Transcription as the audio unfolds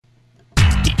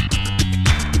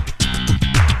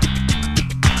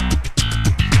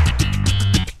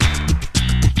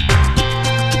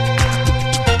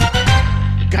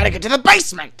take it to the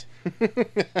basement.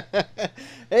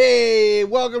 Hey,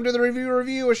 welcome to the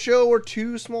Review, a show where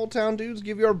two small town dudes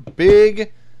give you our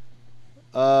big,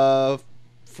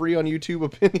 free on YouTube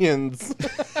opinions.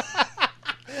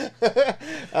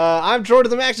 I'm Jordan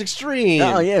the Max Extreme.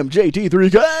 I am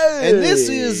JT3K. And this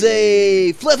is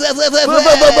a flashback.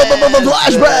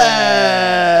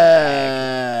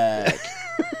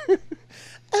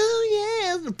 Oh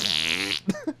yeah.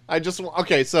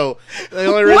 Okay, so the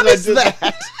only reason I did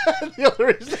that the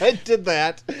only reason I did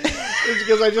that is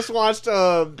because I just watched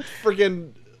a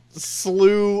freaking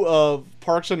slew of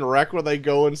Parks and Rec where they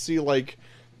go and see like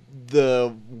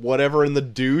the whatever in the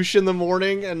douche in the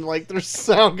morning, and like there's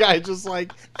sound guy just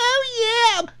like,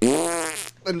 oh yeah,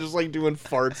 and just like doing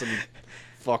farts and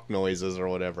fuck noises or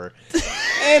whatever.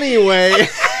 Anyway,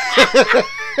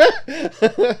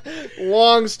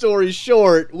 long story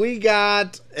short, we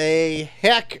got a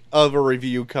heck of a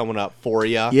review coming up for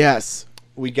you. Yes.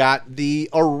 We got the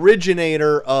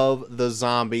originator of the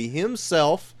zombie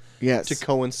himself. Yes. To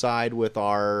coincide with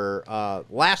our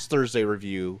last Thursday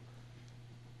review.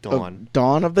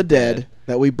 Dawn of the Dead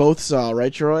that we both saw,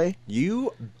 right, Troy?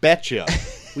 You betcha.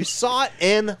 We saw it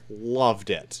and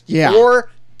loved it. Yeah. Or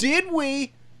did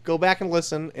we? Go back and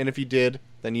listen, and if you did,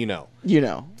 then you know. You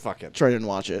know. Fuck it. Troy didn't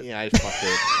watch it. Yeah, I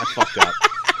fucked up.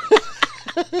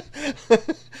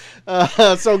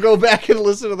 So go back and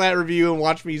listen to that review and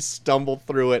watch me stumble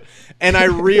through it. And I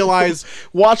realize...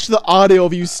 Watch the audio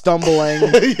of you stumbling.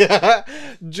 Yeah.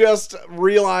 Just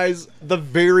realize the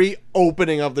very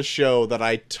opening of the show that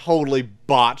I totally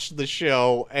botched the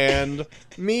show, and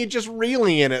me just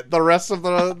reeling in it the rest of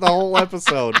the whole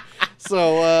episode.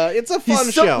 So it's a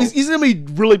fun show. He's going to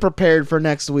be really prepared for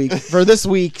this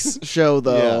week's show,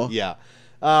 though. Yeah.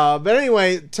 But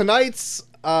anyway, tonight's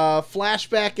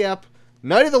flashback ep,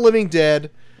 Night of the Living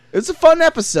Dead. It's a fun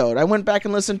episode. I went back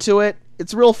and listened to it.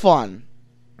 It's real fun.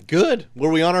 Good. Were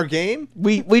we on our game?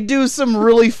 We do some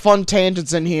really fun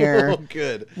tangents in here. Oh,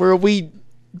 good. Where we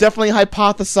definitely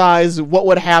hypothesize what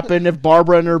would happen if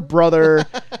Barbara and her brother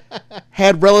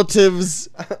had relatives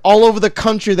all over the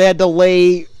country. They had to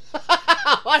lay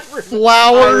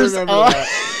flowers.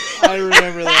 I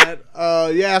remember that.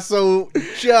 Yeah, so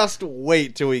just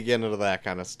wait till we get into that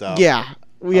kind of stuff. Yeah.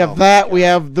 We have that. We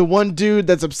have the one dude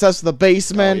that's obsessed with the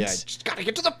basement. Oh, yeah, just gotta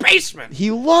get to the basement. He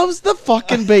loves the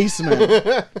fucking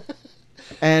basement.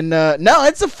 And no,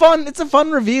 it's a fun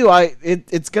review.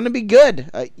 It's gonna be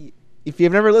good. If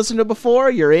you've never listened to it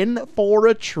before, you're in for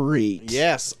a treat.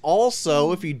 Yes.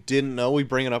 Also, if you didn't know, we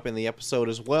bring it up in the episode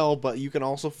as well, but you can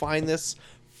also find this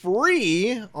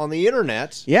free on the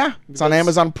internet. Yeah, it's on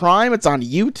Amazon Prime. It's on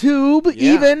YouTube,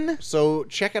 even. So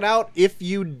check it out if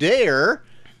you dare.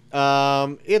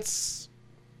 I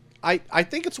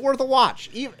think it's worth a watch.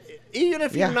 Even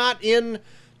if you're not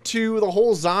into the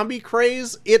whole zombie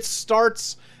craze, it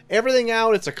starts everything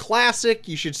out. It's a classic.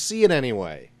 You should see it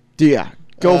anyway. Yeah,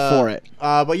 go for it.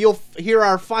 But you'll hear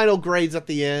our final grades at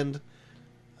the end.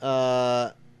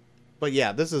 But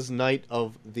yeah, this is Night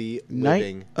of the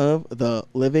Living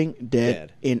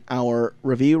Dead in our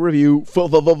review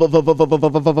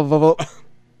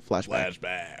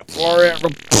flashback.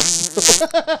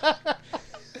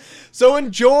 So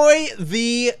enjoy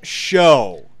the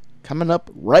show. Coming up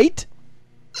right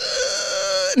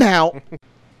now.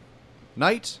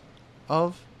 Night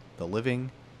of the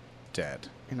Living Dead.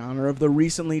 In honor of the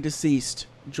recently deceased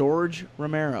George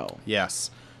Romero. Yes.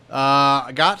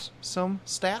 I got some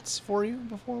stats for you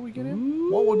before we get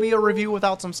in. What would be a review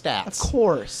without some stats? Of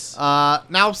course.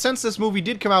 Now, since this movie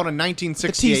did come out in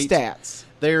 1968, the T-stats.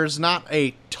 There's not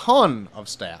a ton of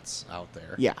stats out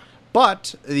there. Yeah.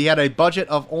 But he had a budget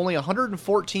of only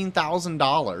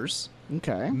 $114,000.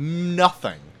 Okay.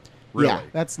 Nothing. Really. Yeah,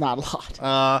 that's not a lot.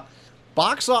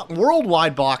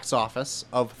 Worldwide box office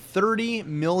of $30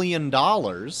 million.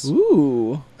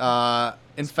 Ooh.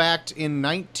 In fact, in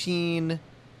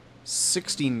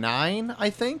 1969, I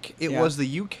think, it was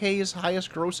the UK's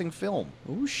highest grossing film.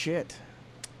 Oh, shit.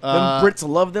 Them Brits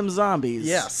love them zombies.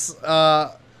 Yes.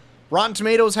 Rotten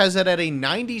Tomatoes has it at a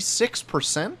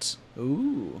 96%.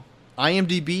 Ooh.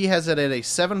 IMDb has it at a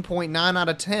 7.9 out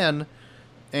of 10.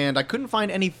 And I couldn't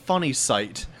find any funny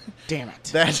site. Damn it.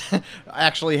 That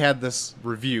actually had this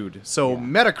reviewed. So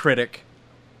Metacritic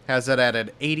has it at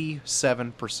an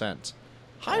 87%.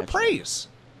 High praise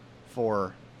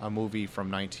for a movie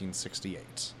from 1968.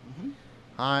 Mm-hmm.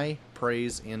 High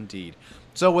praise indeed.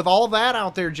 So with all that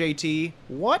out there, JT,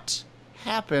 what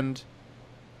happened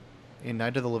in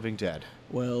Night of the Living Dead?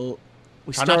 Well,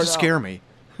 Try not to scare me.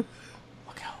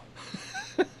 Look out.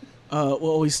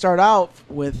 Well, we start out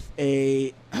with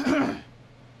a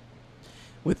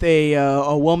with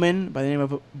a woman by the name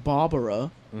of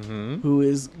Barbara, who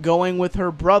is going with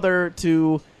her brother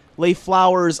to lay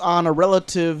flowers on a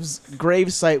relative's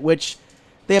gravesite, which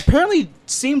they apparently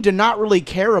seem to not really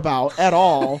care about at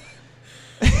all.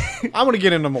 I'm going to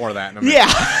get into more of that in a minute.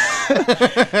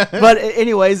 Yeah. But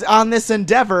anyways, on this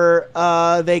endeavor,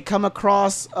 they come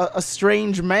across a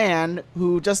strange man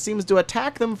who just seems to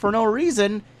attack them for no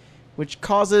reason, which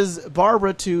causes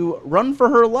Barbara to run for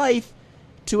her life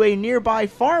to a nearby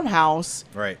farmhouse.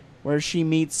 Right. Where she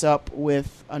meets up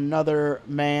with another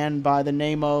man by the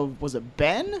name of, was it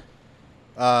Ben?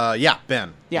 Yeah,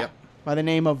 Ben. Yeah, Yep. by the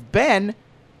name of Ben,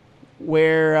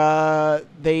 where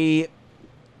they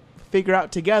figure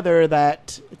out together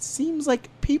that it seems like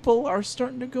people are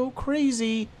starting to go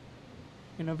crazy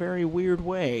in a very weird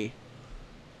way.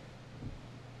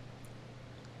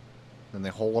 And they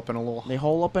hole up in a little... They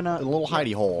hole up in a little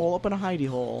hidey hole. Hole up in a hidey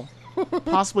hole.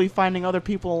 Possibly finding other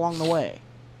people along the way.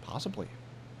 Possibly.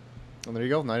 And there you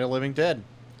go, Night of the Living Dead.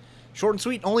 Short and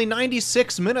sweet, only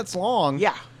 96 minutes long.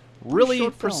 Yeah. Really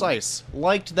short film. precise.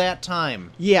 Liked that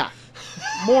time. Yeah.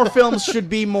 More films should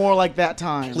be more like that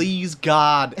time. Please,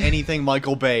 God, anything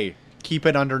Michael Bay. Keep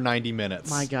it under 90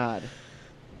 minutes. My God.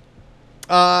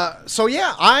 So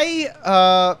yeah,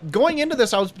 I going into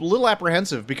this, I was a little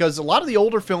apprehensive because a lot of the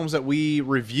older films that we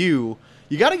review,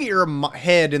 you got to get your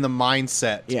head in the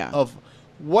mindset of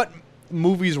what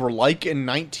movies were like in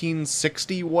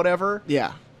 1960, whatever.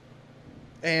 Yeah.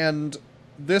 And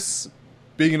this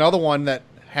being another one that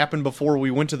happened before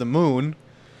we went to the moon.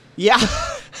 Yeah.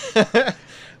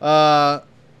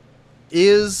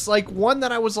 Is like one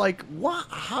that I was like, what?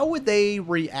 How would they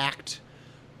react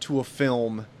to a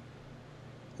film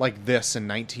like this in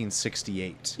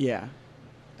 1968? Yeah.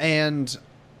 And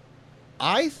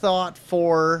I thought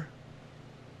for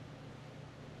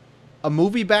a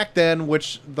movie back then,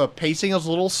 which the pacing is a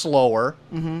little slower,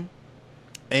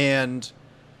 and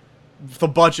the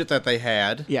budget that they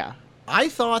had, I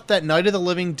thought that Night of the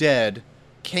Living Dead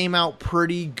came out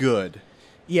pretty good.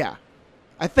 Yeah.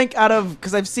 I think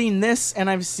because I've seen this and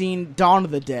I've seen Dawn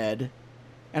of the Dead,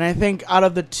 and I think out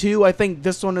of the two, I think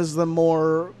this one is the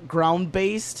more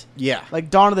ground-based. Yeah. Like,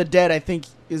 Dawn of the Dead, I think,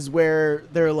 is where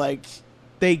they're like,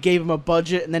 they gave him a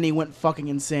budget and then he went fucking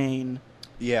insane.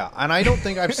 Yeah, and I don't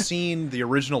think I've seen the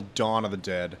original Dawn of the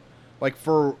Dead. Like,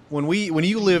 for when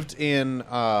you lived in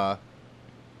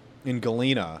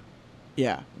Galena,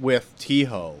 with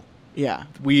Tiho,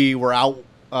 we were out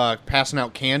passing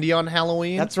out candy on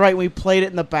Halloween. That's right, we played it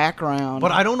in the background.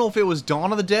 But I don't know if it was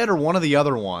Dawn of the Dead or one of the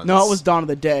other ones. No, it was Dawn of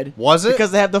the Dead. Was it?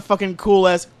 Because they have the fucking cool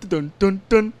ass dun dun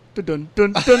dun dun dun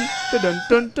dun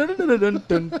dun dun dun dun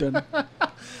dun dun.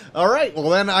 All right, well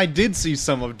then I did see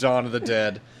some of Dawn of the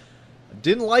Dead.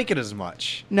 Didn't like it as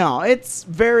much. No, it's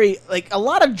very, like, a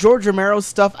lot of George Romero's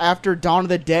stuff after Dawn of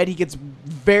the Dead, he gets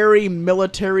very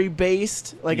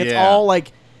military-based. Like, it's all,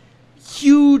 like,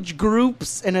 huge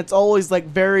groups, and it's always, like,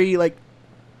 very, like,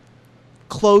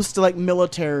 close to, like,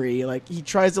 military. Like, he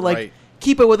tries to, like,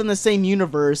 keep it within the same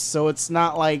universe, so it's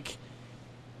not, like...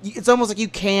 It's almost like you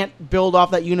can't build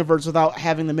off that universe without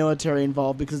having the military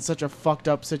involved because it's such a fucked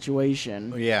up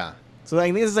situation. Yeah. So I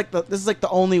think this is like the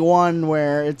only one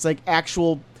where it's like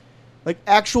actual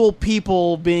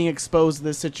people being exposed to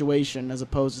this situation as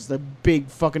opposed to just a big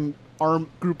fucking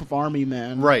group of army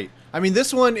men. Right. I mean,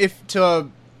 this one, I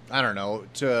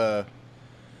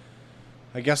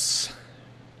guess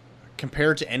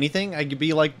compared to anything, I could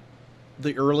be like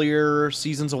the earlier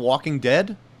seasons of Walking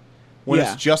Dead when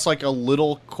it's just like a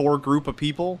little core group of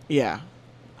people. Yeah.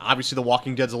 Obviously, The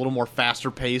Walking Dead's a little more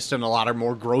faster paced and a lot of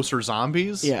more grosser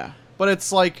zombies. Yeah. But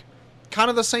it's like kind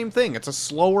of the same thing. It's a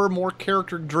slower, more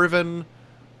character-driven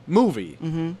movie.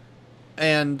 Mm-hmm.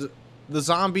 And the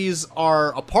zombies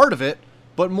are a part of it,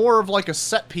 but more of like a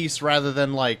set piece rather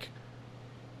than like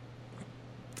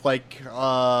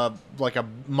a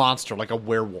monster, like a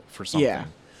werewolf or something. Yeah.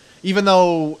 Even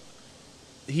though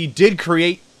he did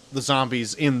create the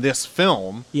zombies in this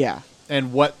film. Yeah.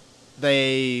 And what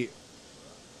they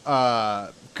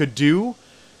could do.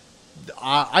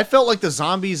 I felt like the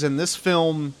zombies in this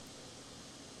film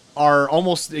are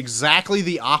almost exactly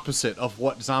the opposite of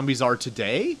what zombies are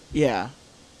today. Yeah.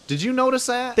 Did you notice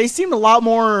that? They seem a lot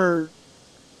more...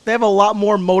 They have a lot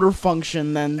more motor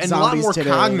function than and zombies today. And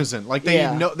a lot more cognizant. Like,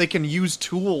 they know they can use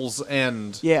tools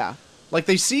and... Yeah. Like,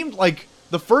 they seemed like...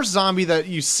 The first zombie that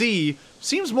you see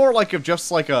seems more like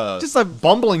just a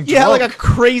bumbling drunk. Yeah, like a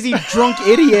crazy drunk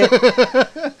idiot.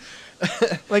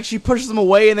 Like, she pushes him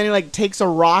away, and then he, like, takes a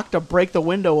rock to break the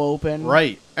window open.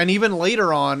 Right. And even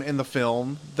later on in the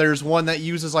film, there's one that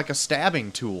uses, like, a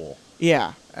stabbing tool.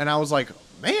 Yeah. And I was like,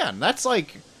 man, that's,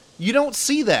 like... You don't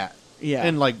see that Yeah.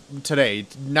 And like today,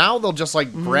 now they'll just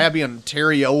like grab you and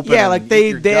tear you open. Yeah, and like eat they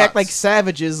your act guts. like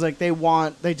savages. Like they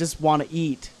just want to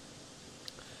eat.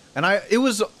 And it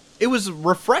was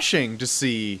refreshing to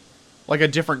see like a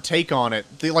different take on it,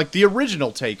 the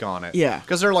original take on it. Yeah.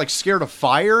 Because they're like scared of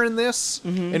fire in this,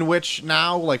 in which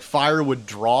now like fire would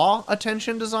draw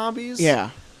attention to zombies. Yeah.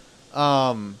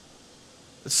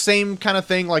 Same kind of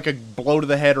thing, like a blow to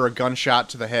the head or a gunshot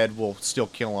to the head will still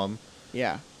kill them.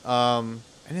 Yeah.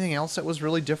 Anything else that was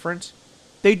really different?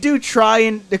 They do try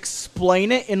and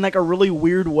explain it in like a really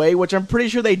weird way, which I'm pretty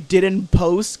sure they did in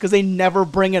post because they never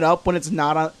bring it up when it's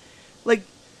not on. Like,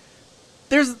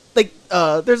 there's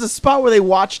a spot where they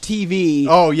watch TV.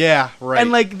 Oh yeah, right.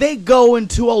 And like they go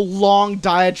into a long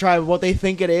diatribe of what they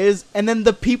think it is, and then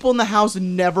the people in the house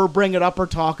never bring it up or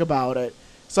talk about it.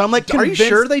 So I'm like, convinced, are you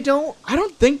sure they don't? I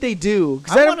don't think they do.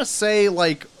 I want to say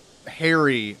like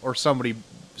Harry or somebody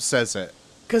says it.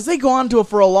 Because they go on to it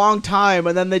for a long time,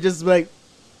 and then they just like,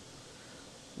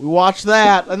 we watch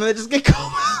that, and then they just get going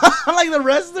on like the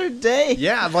rest of their day.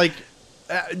 Yeah, like,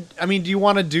 I mean, do you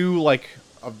want to do like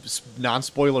a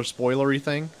non-spoiler spoilery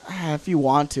thing? If you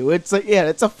want to, it's like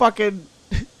it's a fucking.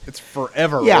 It's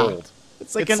forever old.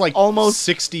 It's like it's like almost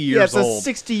 60 years old. Yeah, it's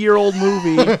a 60-year-old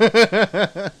movie.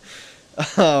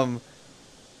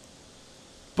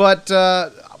 But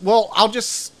well,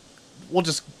 we'll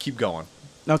just keep going.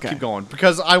 Okay. Keep going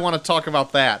because I want to talk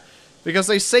about that because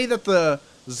they say that the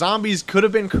zombies could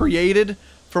have been created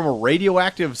from a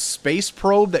radioactive space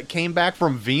probe that came back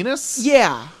from Venus.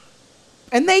 Yeah.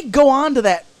 And they go on to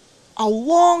that a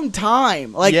long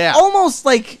time. Like almost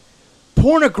like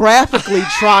pornographically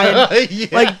try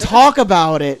and like talk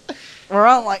about it. Or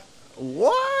I'm like,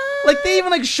 what? Like they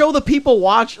even like show the people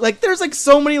watch. Like there's like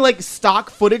so many like stock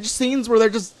footage scenes where they're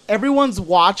just everyone's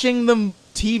watching them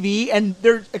TV and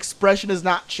their expression is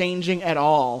not changing at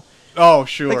all. Oh,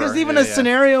 sure. Like there's even a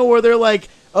scenario where they're like,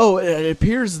 oh, it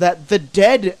appears that the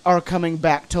dead are coming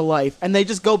back to life. And they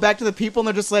just go back to the people and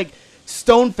they're just like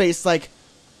stone-faced like,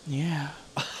 yeah.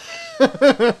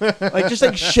 Like just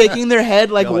like shaking their head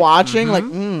like watching like,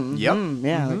 yep.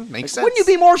 Yeah. Like, makes sense. Wouldn't you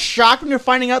be more shocked when you're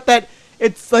finding out that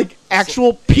it's like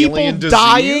actual people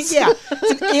dying? Yeah.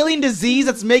 It's an alien disease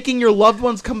that's making your loved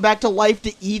ones come back to life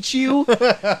to eat you.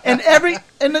 And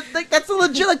like that's a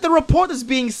legit like the report that's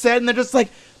being said and they're just like,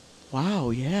 wow,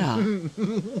 yeah.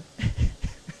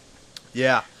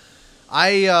 Yeah.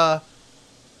 I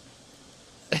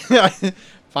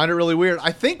find it really weird.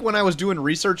 I think when I was doing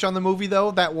research on the movie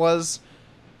though,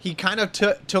 he kind of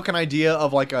took an idea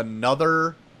of like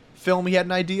another film he had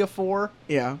an idea for.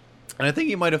 Yeah. And I think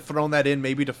he might have thrown that in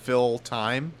maybe to fill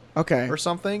time. Okay. Or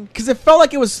something. Because it felt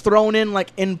like it was thrown in like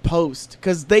in post.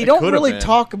 Because they don't really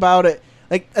talk about it.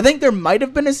 Like I think there might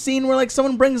have been a scene where like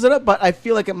someone brings it up, but I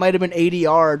feel like it might have been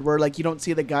ADR'd where like you don't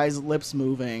see the guy's lips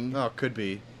moving. Oh, could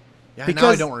be. Yeah, because now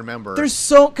I don't remember.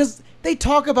 Because they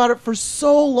talk about it for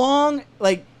so long.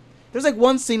 Like there's like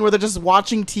one scene where they're just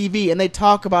watching TV and they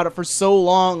talk about it for so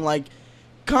long, like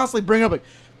constantly bring up like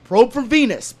probe from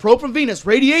Venus,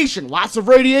 radiation, lots of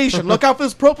radiation. Look out for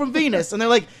this probe from Venus. And they're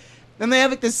like, then they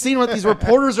have like this scene where these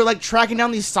reporters are like tracking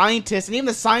down these scientists, and even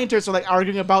the scientists are like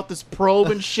arguing about this probe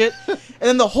and shit. And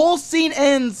then the whole scene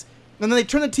ends, and then they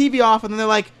turn the TV off, and then they're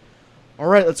like, all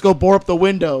right, let's go bore up the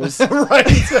windows. Right.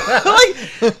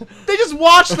 Like, they just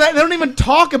watch that and they don't even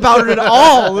talk about it at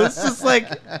all. It's just like...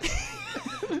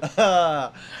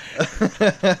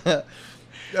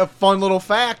 A fun little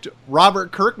fact,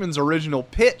 Robert Kirkman's original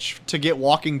pitch to get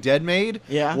Walking Dead made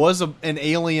was an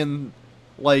alien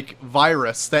like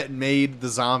virus that made the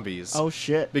zombies. Oh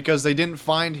shit. Because they didn't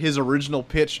find his original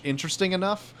pitch interesting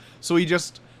enough, so he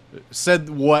just said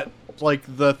what like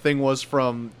the thing was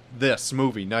from this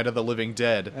movie, Night of the Living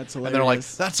Dead. That's hilarious. And they're like,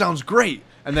 that sounds great.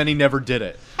 And then he never did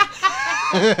it.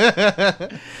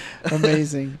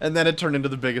 Amazing. And then it turned into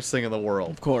the biggest thing in the world.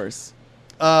 Of course.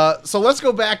 So let's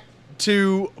go back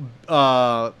to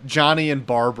Johnny and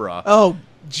Barbara. Oh,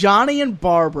 Johnny and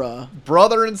Barbara.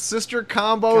 Brother and sister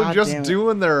combo. God just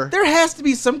doing their... There has to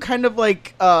be some kind of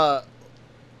like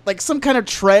some kind of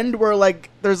trend where like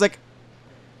there's like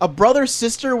a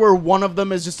brother-sister where one of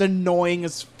them is just annoying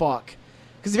as fuck.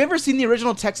 Because have you ever seen the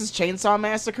original Texas Chainsaw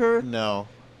Massacre? No.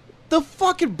 The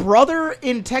fucking brother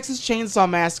in Texas Chainsaw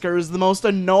Massacre is the most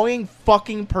annoying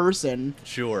fucking person.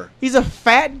 Sure. He's a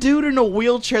fat dude in a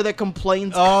wheelchair that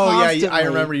complains constantly. Yeah, I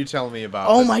remember you telling me about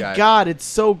Oh this my guy. god, it's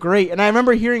so great. And I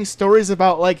remember hearing stories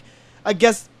about, like, I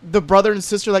guess the brother and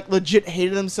sister, like, legit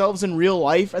hated themselves in real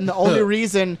life, and the only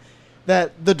reason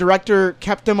that the director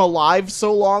kept him alive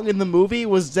so long in the movie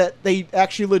was that they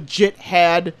actually legit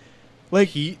had, like...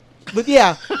 But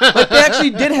yeah, like they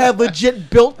actually did have legit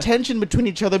built tension between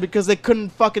each other because they couldn't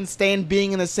fucking stand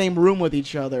being in the same room with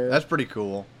each other. That's pretty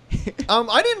cool.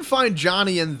 I didn't find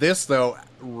Johnny in this though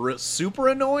super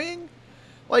annoying.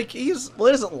 Like well,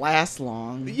 it doesn't last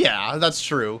long. Yeah, that's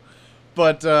true.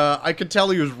 But I could tell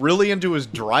he was really into his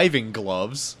driving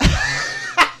gloves.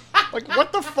 Like,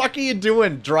 what the fuck are you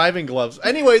doing, driving gloves?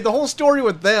 Anyway, the whole story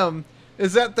with them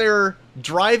is that they're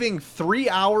driving 3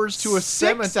 hours to a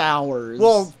cemetery. 6 hours.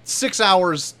 Well, 6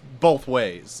 hours both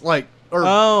ways. Like, or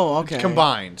okay.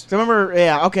 Combined. So I remember,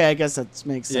 yeah, okay, I guess that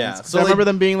makes sense. Yeah, so I remember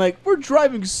them being like, we're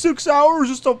driving 6 hours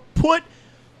just to put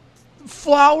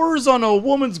flowers on a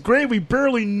woman's grave we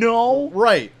barely know.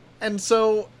 Right. And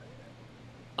so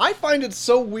I find it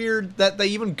so weird that they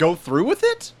even go through with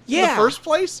it in the first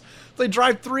place. They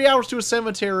drive 3 hours to a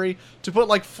cemetery to put,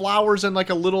 like, flowers and, like,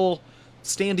 a little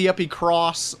standy-uppy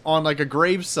cross on, like, a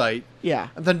grave site. Yeah.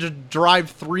 And then to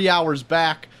drive 3 hours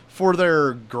back for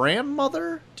their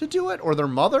grandmother to do it? Or their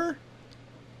mother?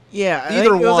 Yeah.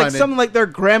 Either one. It was like something like their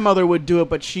grandmother would do it,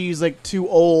 but she's, like, too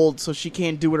old, so she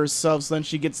can't do it herself, so then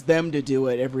she gets them to do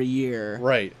it every year.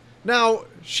 Right. Now,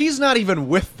 she's not even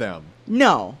with them.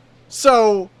 No.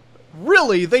 So,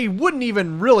 really, they wouldn't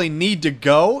even really need to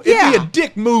go. It'd be a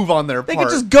dick move on their part. They could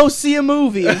just go see a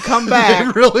movie and come back.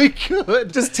 They really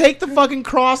could. Just take the fucking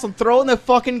cross and throw it in the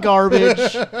fucking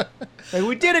garbage. Like,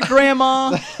 we did it,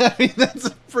 Grandma. I mean, that's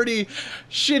a pretty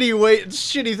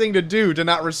shitty thing to do, to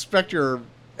not respect your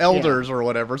elders or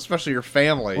whatever, especially your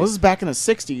family. Well, this is back in the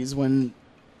 60s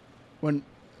when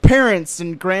parents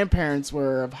and grandparents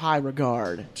were of high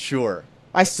regard. Sure.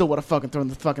 I still would have fucking thrown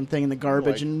the fucking thing in the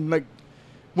garbage and, like,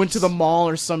 went to the mall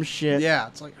or some shit. Yeah,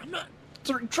 it's like, I'm not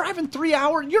driving 3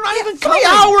 hours. You're not even 3 coming.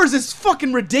 hours is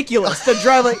fucking ridiculous to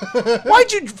drive. Like,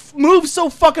 why'd you move so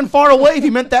fucking far away if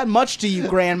you meant that much to you,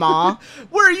 Grandma?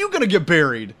 Where are you going to get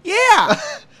buried? Yeah.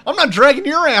 I'm not dragging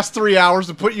your ass 3 hours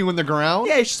to put you in the ground.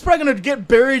 Yeah, she's probably going to get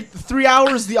buried 3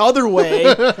 hours the other way.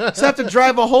 So have to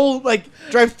drive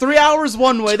drive 3 hours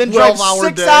one way, then drive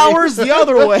 6 hours the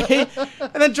other way,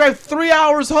 and then drive 3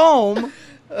 hours home.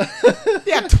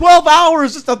 Yeah, 12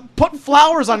 hours just to put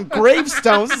flowers on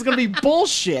gravestones. This is going to be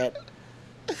bullshit.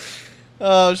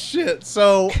 Oh, shit.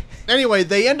 So, anyway,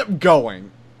 they end up going.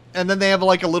 And then they have,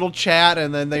 like, a little chat,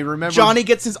 and then they remember... Johnny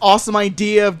gets his awesome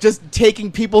idea of just taking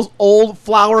people's old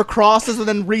flower crosses and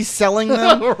then reselling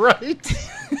them. Right.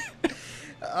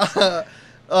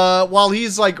 While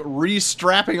he's, like,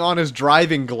 re-strapping on his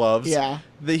driving gloves,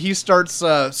 he starts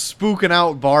spooking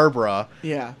out Barbara.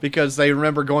 Yeah. Because they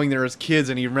remember going there as kids,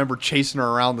 and he remember chasing her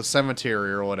around the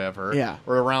cemetery or whatever. Yeah.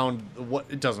 Or around...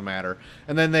 it doesn't matter.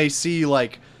 And then they see,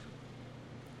 like,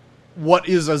 what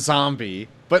is a zombie...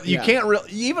 But you can't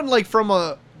really, even like from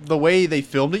the way they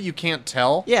filmed it, you can't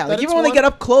tell. Yeah, like even when they get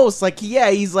up close, like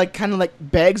he's like kind of like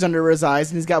bags under his eyes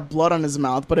and he's got blood on his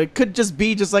mouth. But it could just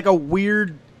be just like a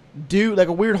weird dude, like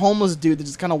a weird homeless dude that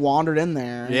just kind of wandered in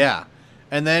there. Yeah,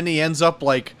 and then he ends up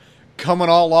like coming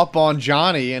all up on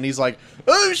Johnny, and he's like,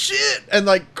 "Oh shit!" and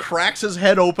like cracks his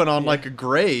head open on like a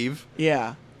grave.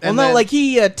 Yeah. And well, no, like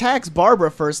he attacks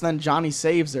Barbara first, and then Johnny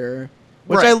saves her.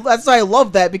 Which that's why I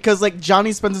love that, because like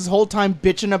Johnny spends his whole time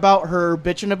bitching about her,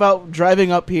 bitching about driving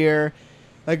up here,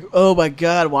 like, oh my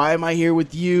god, why am I here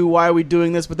with you? Why are we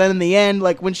doing this? But then in the end,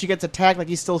 like when she gets attacked, like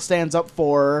he still stands up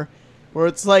for her. Where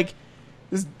it's like,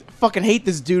 this fucking hate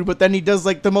this dude, but then he does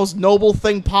like the most noble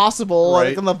thing possible,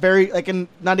 like in the very and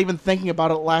not even thinking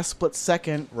about it last split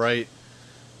second. Right.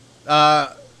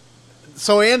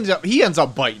 So he ends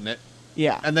up biting it.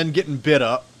 Yeah. And then getting bit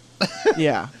up.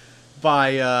 Yeah.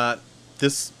 By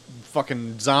this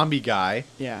fucking zombie guy.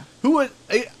 Yeah. Who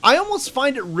I almost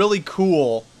find it really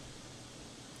cool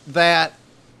that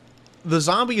the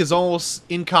zombie is almost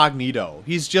incognito.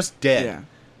 He's just dead. Yeah.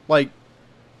 Like,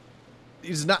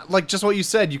 he's not, like, just what you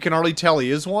said, you can already tell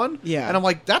he is one. Yeah. And I'm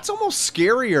like, that's almost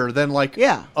scarier than, like,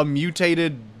 a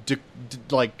mutated,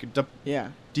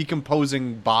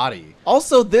 decomposing body.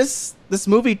 Also, this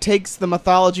movie takes the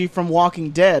mythology from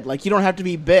Walking Dead. Like, you don't have to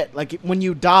be bit. Like, when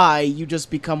you die, you just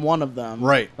become one of them.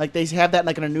 Right. Like, they have that,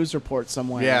 like, in a news report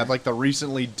somewhere. Yeah, like, the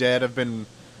recently dead have been,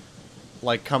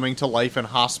 like, coming to life in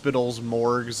hospitals,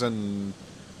 morgues, and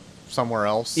somewhere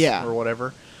else. Yeah. Or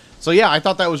whatever. So, yeah, I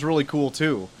thought that was really cool,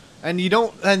 too. And you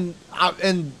don't...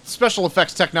 And special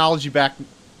effects technology back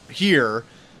here,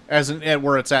 at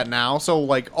where it's at now, so,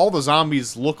 like, all the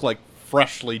zombies look like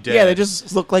freshly dead. Yeah, they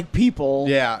just look like people.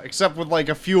 Yeah, except with like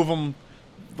a few of them,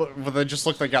 but they just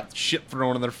look like they got shit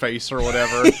thrown in their face or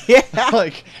whatever. Yeah,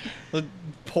 like the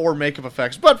poor makeup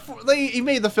effects. But he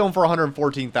made the film for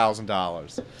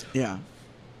 $114,000. Yeah.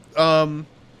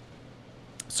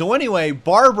 So anyway,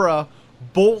 Barbara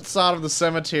bolts out of the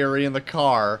cemetery in the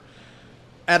car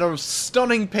at a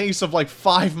stunning pace of like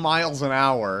 5 miles an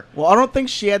hour. Well, I don't think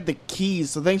she had the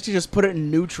keys, so I think she just put it in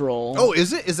neutral. Oh,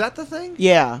 is it? Is that the thing?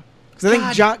 Yeah. Because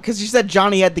I think because she said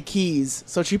Johnny had the keys,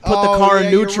 so she put the car in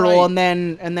neutral and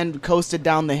then coasted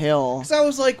down the hill. Because I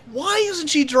was like, why isn't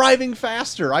she driving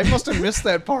faster? I must have missed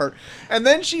that part. And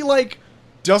then she like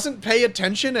doesn't pay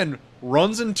attention and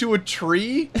runs into a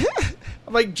tree.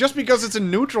 I'm like, just because it's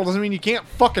in neutral doesn't mean you can't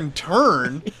fucking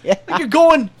turn. Yeah. Like, you're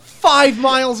going 5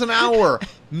 miles an hour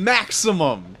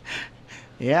maximum.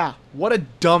 Yeah. What a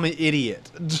dumb idiot.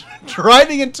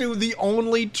 Driving into the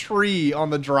only tree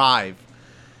on the drive.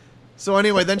 So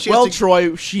anyway, then she has to...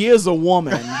 Troy, she is a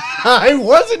woman. I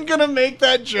wasn't gonna make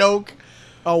that joke.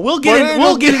 Oh, we'll get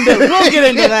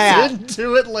into that.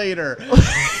 Into it later.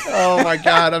 Oh my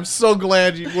god, I'm so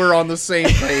glad we're on the same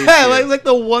page. like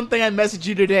the one thing I messaged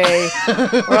you today,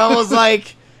 where I was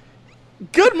like,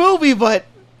 "Good movie, but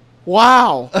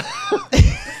wow."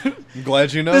 I'm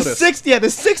glad you noticed. The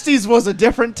 60s was a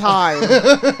different time.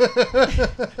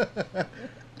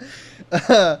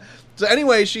 So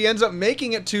anyway, she ends up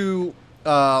making it to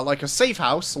like a safe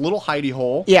house, a little hidey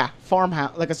hole. Yeah,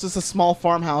 farmhouse. Like it's just a small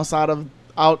farmhouse out of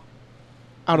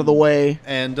the way.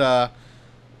 And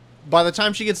by the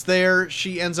time she gets there,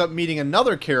 she ends up meeting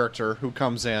another character who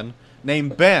comes in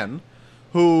named Ben,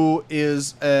 who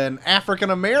is an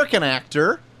African American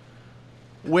actor,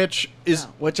 which I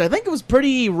think it was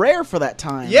pretty rare for that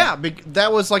time. Yeah,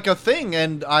 that was like a thing,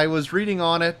 and I was reading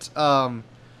on it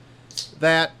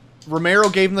that Romero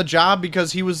gave him the job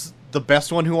because he was the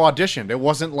best one who auditioned. It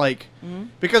wasn't like...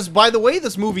 Because by the way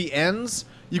this movie ends,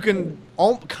 you can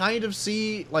kind of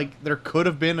see, like, there could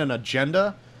have been an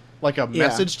agenda, like a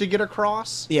message to get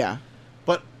across. Yeah.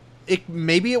 But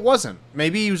maybe it wasn't.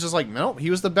 Maybe he was just like, no, he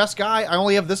was the best guy. I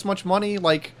only have this much money.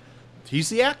 Like, he's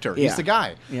the actor. He's the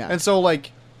guy. Yeah. And so,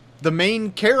 like, the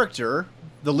main character,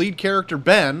 the lead character,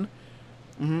 Ben...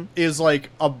 is like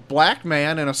a black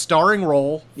man in a starring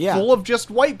role full of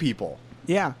just white people.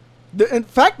 Yeah. In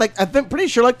fact, like I'm pretty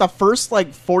sure like the first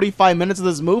like 45 minutes of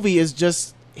this movie is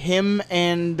just him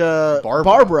and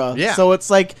Barbara. Yeah. So it's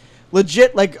like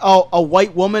legit like a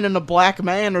white woman and a black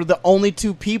man are the only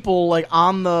two people like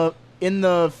in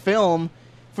the film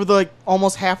for the like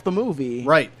almost half the movie.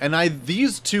 Right. And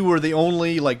these two were the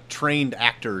only like trained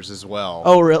actors as well.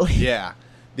 Oh, really? Yeah.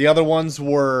 The other ones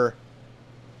were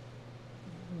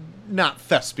not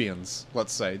thespians,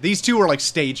 let's say. These two were like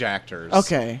stage actors.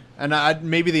 Okay. And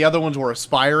maybe the other ones were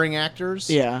aspiring actors.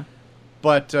 Yeah.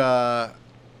 But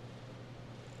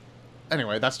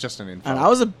anyway, that's just an info. And I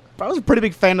was a pretty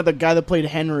big fan of the guy that played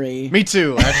Henry. Me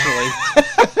too, actually.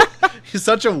 He's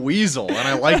such a weasel, and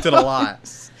I liked it a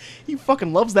lot. He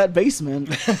fucking loves that basement.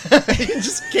 He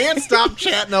just can't stop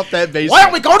chatting up that basement. Why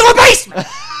don't we go to the basement?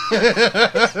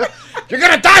 You're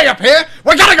gonna die up here!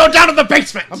 We gotta go down to the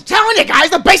basement! I'm telling you guys,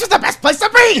 the basement's the best place to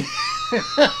be!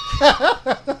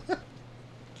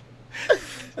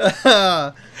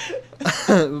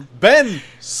 Ben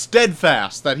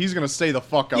steadfast that he's gonna stay the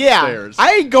fuck upstairs. Yeah,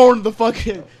 I ain't going to the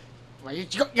fucking... You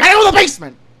gotta go to the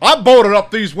basement! I bolted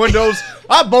up these windows.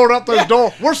 I bolted up this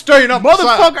door. We're staying up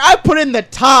Motherfucker, I put in the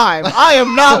time. I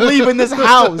am not leaving this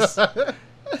house. For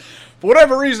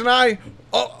whatever reason, I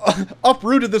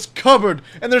uprooted this cupboard,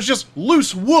 and there's just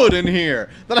loose wood in here.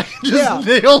 Then I can just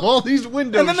nail all these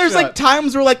windows And then there's shut. like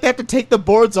times where like they have to take the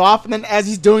boards off, and then as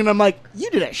he's doing it, I'm like, you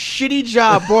did a shitty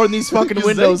job boarding these fucking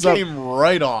windows they up. came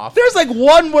right off. There's like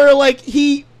one where like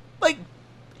he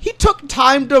took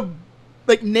time to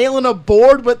like nail in a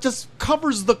board, but just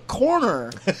covers the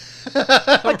corner.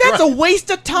 Like that's a waste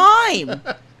of time.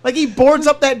 Like he boards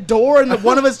up that door, and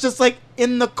one of it's just like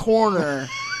in the corner.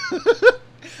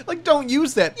 Like, don't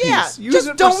use that piece. Yeah, use just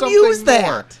it for don't something use that.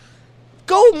 more.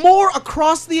 Go more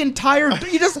across the entire...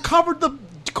 You just covered the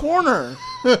corner.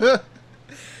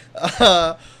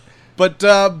 But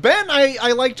Ben,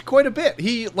 I liked quite a bit.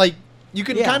 He, like, you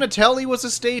can kind of tell he was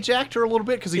a stage actor a little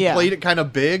bit because he played it kind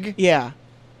of big. Yeah.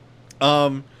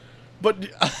 But,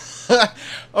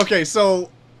 okay, so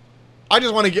I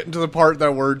just want to get into the part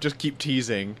that we're just keep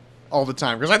teasing all the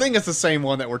time because I think it's the same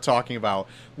one that we're talking about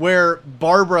where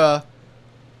Barbara...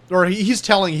 Or he's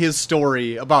telling his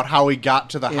story about how he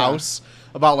got to the house.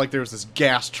 About, like, there was this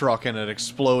gas truck and it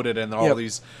exploded and all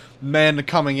these men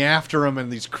coming after him and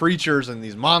these creatures and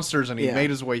these monsters and he made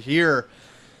his way here.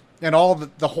 And all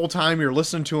the whole time you're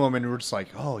listening to him and you're just like,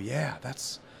 oh, yeah,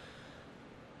 that's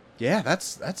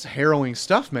harrowing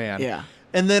stuff, man. Yeah.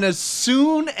 And then as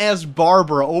soon as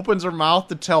Barbara opens her mouth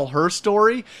to tell her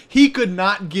story, he could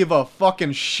not give a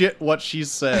fucking shit what she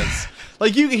says.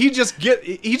 Like he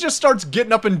just starts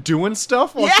getting up and doing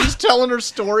stuff while she's telling her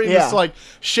story, and just like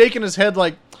shaking his head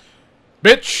like,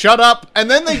 "Bitch, shut up."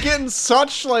 And then they get in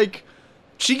such like,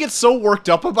 she gets so worked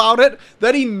up about it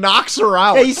that he knocks her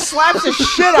out. Yeah, he slaps the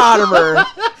shit out of her.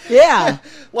 Yeah.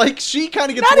 Like, she kind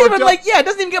of gets not worked even up. like, yeah, it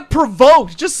doesn't even get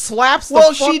provoked. Just slaps the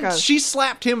fuck out. She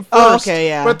slapped him first. Oh, okay,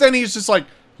 yeah. But then he's just like,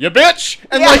 "You bitch!"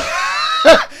 And like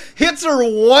hits her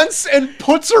once and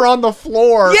puts her on the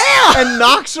floor. Yeah. And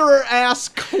knocks her ass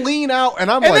clean out. And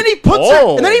I'm like, then he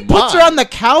puts her on the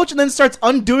couch and then starts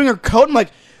undoing her coat. I'm like,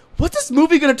 what's this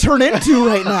movie going to turn into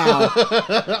right now?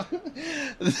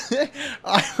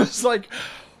 I was like,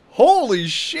 holy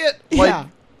shit. Like,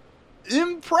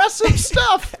 impressive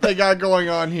stuff they got going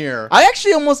on here. I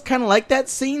actually almost kind of like that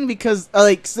scene because,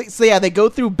 they go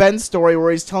through Ben's story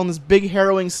where he's telling this big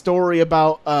harrowing story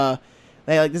about,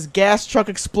 this gas truck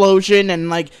explosion and,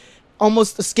 like,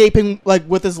 almost escaping, like,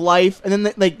 with his life. And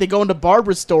then, they go into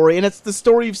Barbara's story, and it's the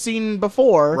story you've seen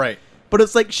before. Right. But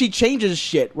it's like she changes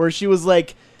shit, where she was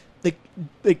like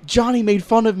Johnny made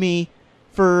fun of me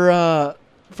for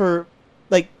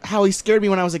like how he scared me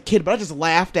when I was a kid, but I just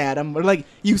laughed at him. Or like,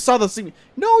 you saw the scene.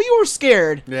 No, you were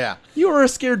scared. Yeah. You were a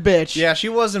scared bitch. Yeah, she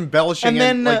was embellishing and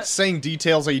then, like saying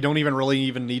details that you don't even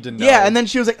really need to know. Yeah, and then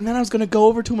she was like, and then I was gonna go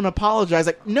over to him and apologize.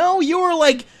 Like, no, you were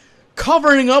like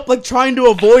covering up, like trying to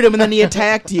avoid him, and then he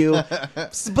attacked you.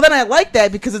 But then I like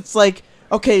that because it's like,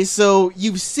 okay, so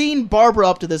you've seen Barbara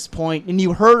up to this point, and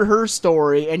you heard her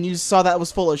story, and you saw that was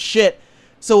full of shit.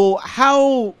 So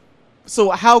how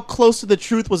close to the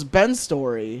truth was Ben's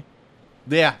story?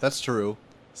 Yeah, that's true.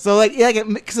 So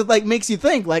because it like makes you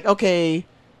think, like, okay,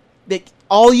 like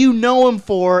all you know him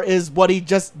for is what he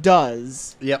just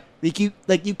does. Yep.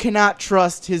 Like you cannot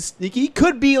trust his. Like, he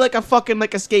could be like a fucking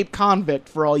like escaped convict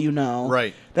for all you know.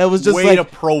 Right. That was just way to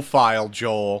profile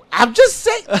Joel. I'm just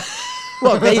saying.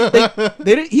 Look, he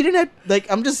didn't have,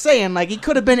 like, I'm just saying, like, he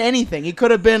could have been anything. He could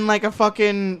have been, like, a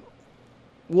fucking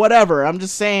whatever. I'm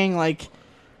just saying, like,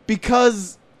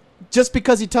 just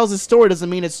because he tells his story doesn't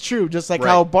mean it's true. Just like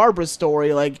how Barbara's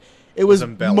story, like, it was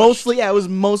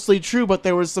mostly true, but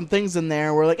there was some things in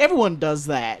there where, like, everyone does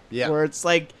that. Yeah. Where it's,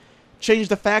 like, change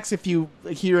the facts if you,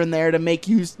 here and there to make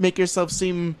yourself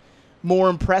seem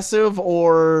more impressive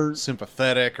or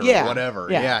sympathetic or whatever.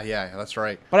 Yeah, that's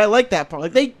right. But I like that part.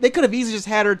 Like they could have easily just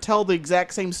had her tell the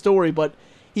exact same story, but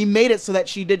he made it so that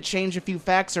she did change a few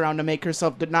facts around to make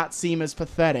herself not seem as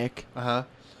pathetic. Uh-huh.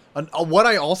 What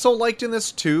I also liked in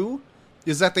this too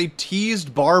is that they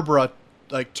teased Barbara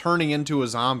like turning into a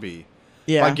zombie.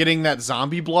 Yeah. By getting that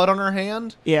zombie blood on her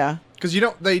hand. Yeah. Because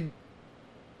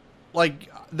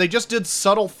they just did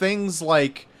subtle things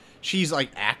like she's like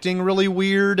acting really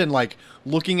weird and like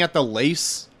looking at the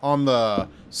lace on the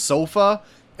sofa,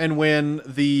 and when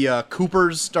the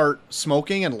Coopers start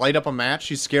smoking and light up a match,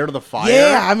 she's scared of the fire.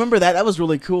 Yeah, I remember that. That was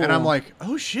really cool. And I'm like,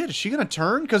 oh shit, is she gonna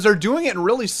turn? Because they're doing it in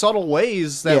really subtle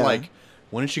ways that like,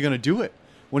 when is she gonna do it?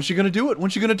 When's she gonna do it?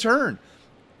 When's she gonna turn?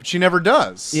 But she never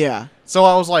does. Yeah. So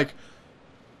I was like,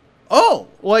 oh,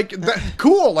 like that,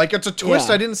 cool. Like it's a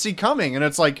twist I didn't see coming, and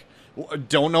it's like,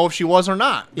 don't know if she was or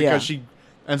not because she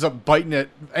ends up biting it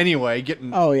anyway,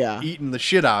 getting eaten the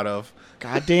shit out of.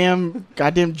 Goddamn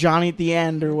Johnny at the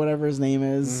end or whatever his name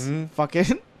is. Mm-hmm.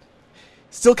 Fucking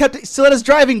still had his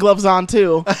driving gloves on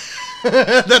too.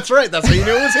 That's right. That's how you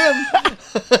knew it was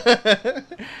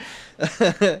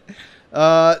him.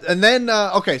 And then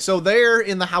okay, so they're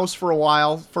in the house for a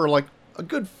while for like a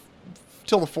good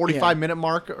till the 45-minute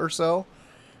mark or so.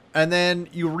 And then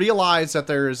you realize that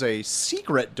there is a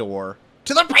secret door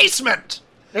to the basement.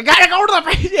 You gotta go to the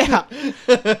basement. Yeah.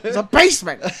 It's a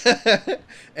basement.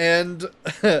 And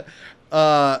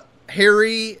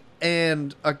Harry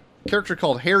and a character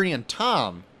called Harry and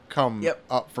Tom come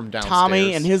up from downstairs.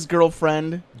 Tommy and his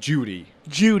girlfriend. Judy.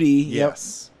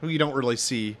 Yes. Who you don't really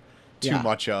see too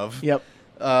much of. Yep.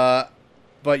 But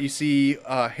you see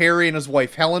Harry and his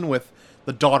wife Helen with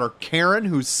the daughter Karen,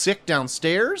 who's sick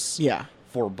downstairs. Yeah.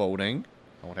 Foreboding,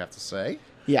 I would have to say.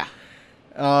 Yeah.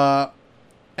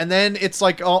 And then it's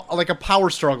like a power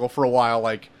struggle for a while.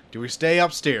 Like, do we stay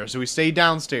upstairs? Do we stay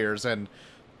downstairs? And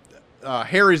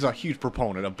Harry's a huge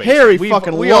proponent of basement. Harry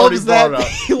fucking loves that.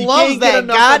 He loves that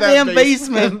goddamn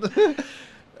basement.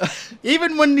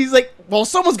 Even when he's like, well,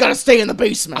 someone's got to stay in the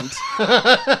basement.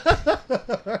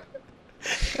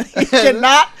 He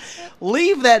cannot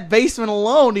leave that basement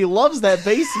alone. He loves that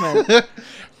basement.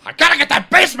 I gotta get that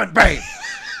basement, babe.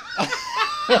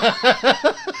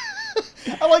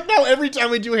 I like now every time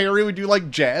we do Harry, we do like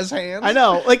jazz hands. I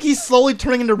know. Like, he's slowly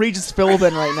turning into Regis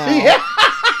Philbin right now. Yeah.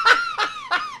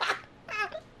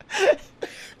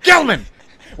 Gelman,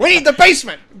 we need the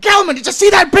basement. Gelman, did you see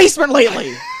that basement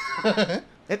lately?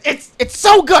 It's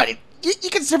so good. You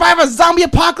can survive a zombie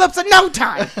apocalypse in no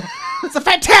time. It's a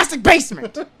fantastic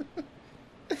basement.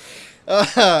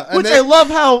 I love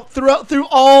how through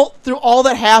all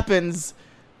that happens,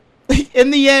 in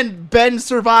the end, Ben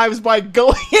survives by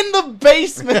going in the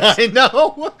basement. I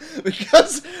know,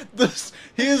 because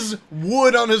his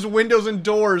wood on his windows and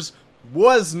doors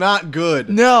was not good.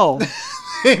 No.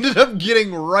 They ended up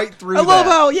getting right through I love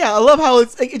how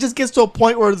it just gets to a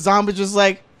point where the zombies just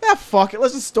like, yeah, fuck it,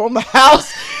 let's just storm the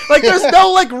house. Like, there's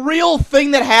no, like, real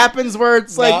thing that happens where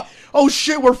it's like, oh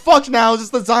shit, we're fucked now.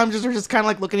 Just the zombies are just kind of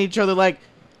like looking at each other like,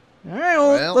 all right,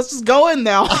 well, let's just go in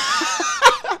now.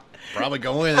 Probably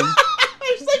go in.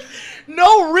 There's like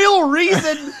no real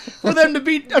reason for them to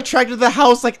be attracted to the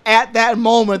house like at that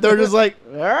moment. They're just like,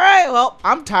 all right, well,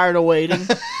 I'm tired of waiting.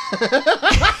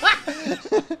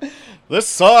 This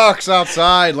sucks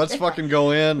outside. Let's fucking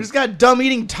go in. We just got done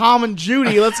eating Tom and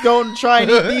Judy. Let's go and try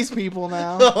and eat these people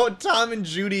now. Oh, Tom and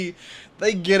Judy,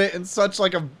 they get it in such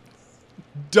like a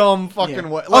dumb fucking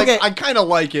way. Like, okay. I kind of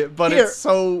like it, but it's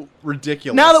so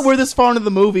ridiculous. Now that we're this far into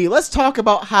the movie, let's talk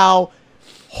about how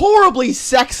horribly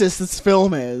sexist this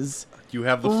film is. You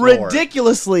have the floor.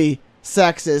 Ridiculously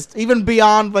sexist. Even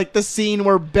beyond like the scene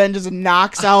where Ben just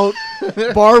knocks out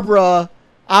Barbara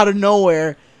out of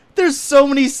nowhere. There's so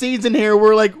many scenes in here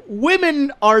where like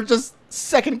women are just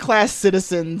second-class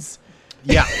citizens.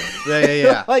 Yeah.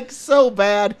 Yeah. Like, so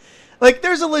bad. Like,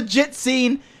 there's a legit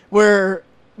scene where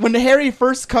when Harry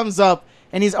first comes up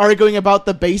and he's arguing about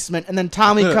the basement, and then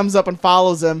Tommy comes up and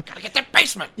follows him. Gotta get that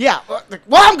basement. Yeah. Like,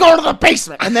 well, I'm going to the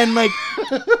basement. And then, like,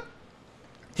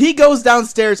 he goes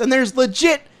downstairs, and there's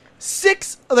legit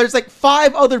there's like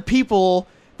 5 other people.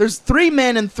 There's 3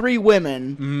 men and 3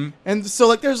 women. Mm-hmm. And so,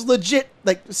 like, there's legit,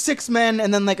 like, 6 men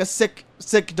and then, like, a sick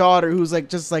daughter who's, like,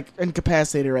 just, like,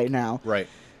 incapacitated right now. Right.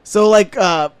 So, like,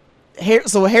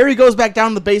 so Harry goes back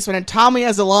down to the basement, and Tommy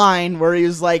has a line where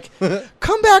he's like,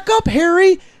 come back up,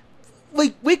 Harry.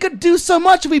 We could do so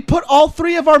much if we put all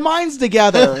 3 of our minds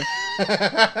together.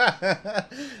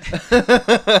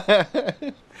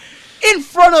 In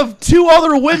front of 2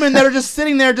 other women that are just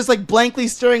sitting there just, like, blankly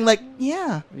staring like,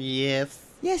 yeah. Yes.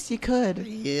 Yes, you could.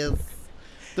 Yes.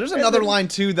 There's another line,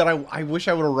 too, that I wish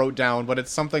I would have wrote down, but it's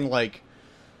something like,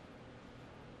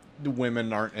 the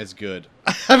women aren't as good.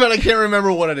 But I can't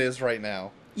remember what it is right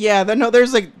now. Yeah,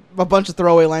 there's, like, a bunch of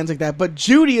throwaway lines like that, but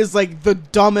Judy is, like, the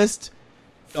dumbest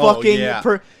fucking...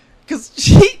 Because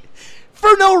she...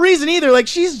 For no reason either. Like,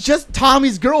 she's just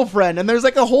Tommy's girlfriend, and there's,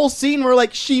 like, a whole scene where,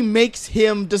 like, she makes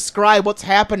him describe what's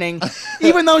happening,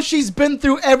 even though she's been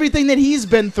through everything that he's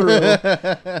been through.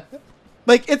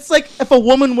 Like, it's like if a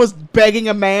woman was begging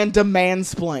a man to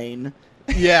mansplain.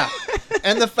 Yeah.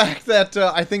 And the fact that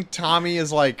I think Tommy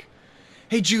is like,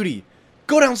 hey, Judy,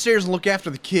 go downstairs and look after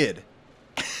the kid.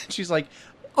 She's like,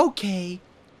 okay.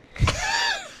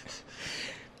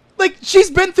 Like, she's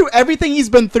been through everything he's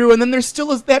been through, and then there's still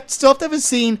have to have a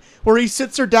scene where he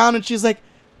sits her down and she's like,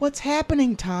 what's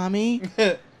happening, Tommy?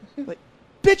 Like,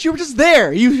 bitch, you were just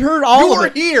there. You heard all of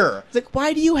it. You were here. It's like,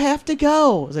 why do you have to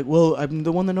go? It's like, well, I'm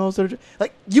the one that knows.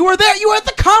 Like, you were there. You were at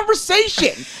the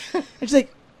conversation. And she's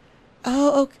like,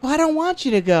 oh, okay, well, I don't want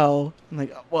you to go. I'm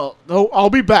like, well, no,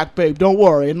 I'll be back, babe. Don't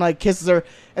worry. And, like, kisses her.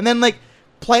 And then, like,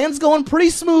 plan's going pretty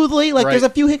smoothly. Like, there's a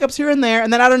few hiccups here and there.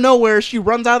 And then out of nowhere, she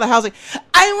runs out of the house like,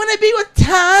 I want to be with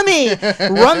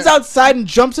Tommy. Runs outside and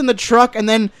jumps in the truck. And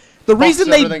then the reason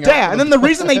they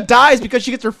die is because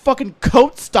she gets her fucking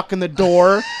coat stuck in the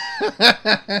door.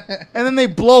 And then they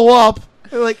blow up.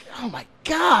 They're like, oh, my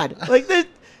God. Like,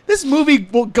 this movie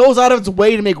goes out of its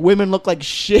way to make women look like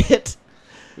shit.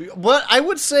 But I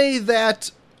would say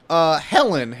that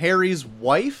Helen, Harry's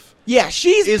wife, yeah,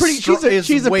 she's a pretty stronger.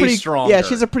 Yeah,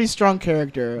 she's a pretty strong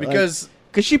character because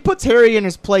she puts Harry in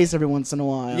his place every once in a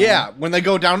while. Yeah, when they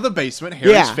go down to the basement,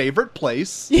 Harry's favorite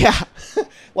place. Yeah,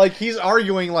 like he's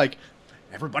arguing like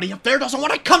everybody up there doesn't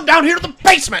want to come down here to the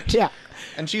basement. Yeah,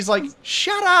 and she's like,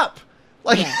 shut up.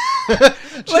 Like,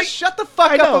 just like, shut the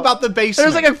fuck up about the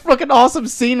basement. There's like a fucking awesome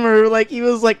scene where like he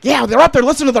was like, yeah, they're up there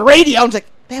listening to the radio. And he's like,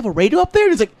 they have a radio up there?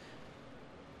 And he's like,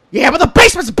 yeah, but the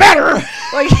basement's better.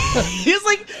 Like, he's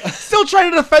like still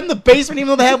trying to defend the basement, even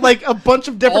though they have like a bunch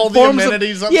of different all forms the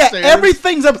amenities upstairs. Yeah,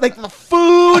 everything's up. Like the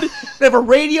food, they have a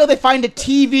radio, they find a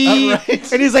TV,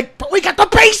 right. And he's like, but we got the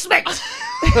basement.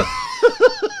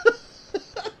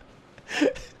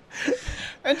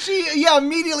 And she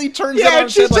immediately turns Yeah, it on and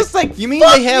and she's says, just like, you mean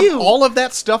 "Fuck they have you." all of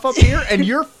that stuff up here and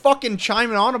you're fucking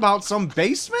chiming on about some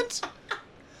basement?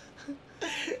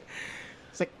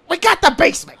 It's like, we got the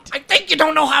basement. I think you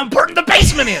don't know how important the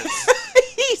basement is.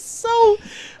 He so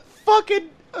fucking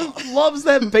loves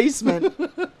that basement.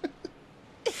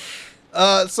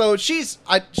 So she's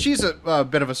a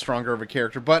bit of a stronger of a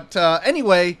character, but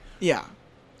anyway, Yeah.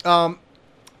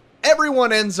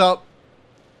 everyone ends up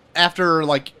after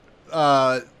like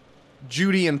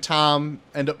Judy and Tom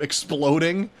end up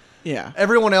exploding. Yeah.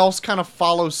 Everyone else kind of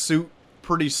follows suit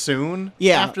pretty soon.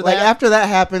 Yeah. after like that. after that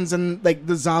happens and like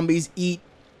the zombies eat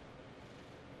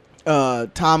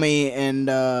Tommy and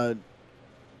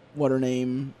what her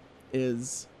name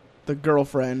is, the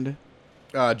girlfriend.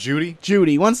 Judy.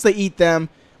 Judy. Once they eat them,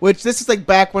 which this is like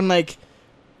back when like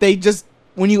they just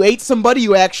when you ate somebody,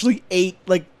 you actually ate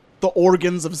like the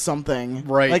organs of something.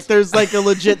 Right. Like there's like a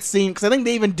legit scene because I think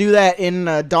they even do that in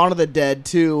Dawn of the Dead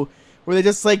too, where they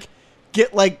just like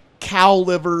get like cow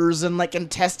livers and like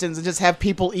intestines and just have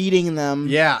people eating them.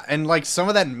 Yeah, and like some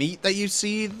of that meat that you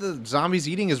see the zombies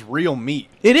eating is real meat.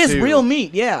 It is too. real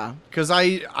meat. Yeah. Because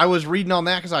I was reading on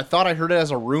that because I thought I heard it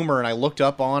as a rumor and I looked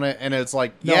up on it and it's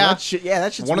like No, that shit's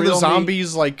one of the real meat.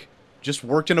 zombies like just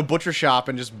worked in a butcher shop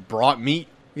and just brought meat.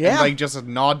 Yeah. And like just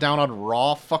gnawed down on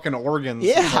raw fucking organs.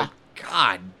 Yeah. It's like,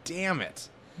 God damn it.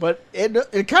 But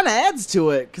it kind of adds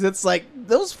to it because it's like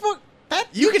those that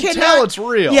You can cannot- tell it's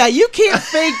real. Yeah, you can't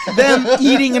fake them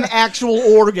eating an actual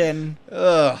organ.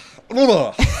 Ugh.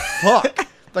 Fuck.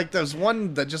 Like there's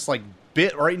one that just like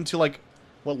bit right into like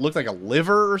what looked like a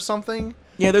liver or something.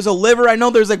 Yeah, there's a liver. I know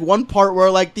there's like one part where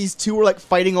like these two were like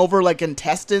fighting over like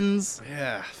intestines.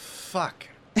 Yeah. Fuck.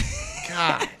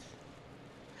 God.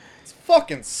 It's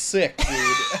fucking sick,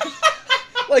 dude.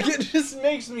 Like it just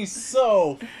makes me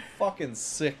so fucking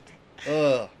sick.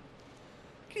 Ugh.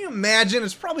 Can you imagine?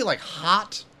 It's probably like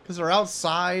hot because they're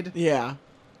outside. Yeah.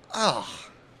 Oh,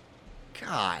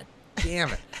 God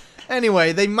damn it.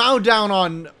 Anyway, they mow down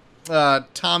on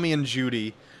Tommy and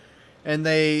Judy, and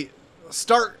they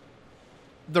start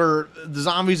the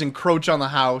zombies encroach on the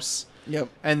house. Yep.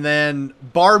 And then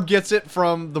Barb gets it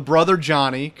from the brother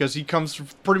Johnny because he comes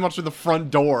pretty much through the front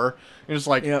door and just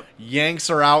like Yep. yanks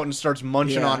her out and starts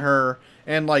munching Yeah. on her.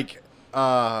 And like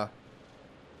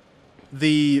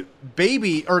the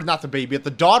baby, or not the baby, but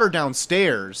the daughter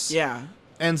downstairs Yeah.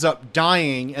 ends up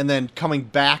dying and then coming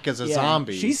back as a Yeah.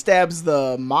 zombie. She stabs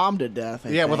the mom to death. I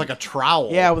with think. like a trowel.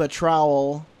 Yeah, with a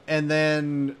trowel. And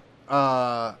then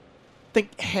I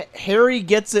think Harry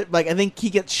gets it. Like I think he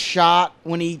gets shot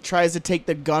when he tries to take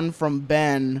the gun from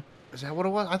Ben. is that what it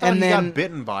was? I thought And he then- got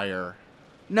bitten by her.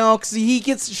 No, because he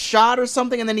gets shot or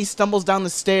something, and then he stumbles down the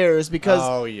stairs because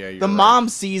Oh yeah, you're the right. mom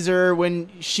sees her when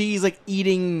she's like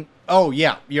eating. Oh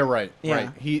yeah, you're right. Yeah.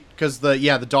 Right. Because the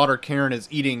daughter Karen is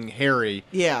eating Harry.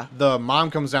 Yeah. The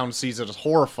mom comes down and sees it, is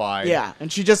horrified. Yeah,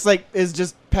 and she just like is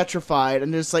just petrified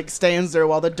and just like stands there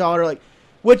while the daughter like,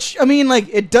 which I mean like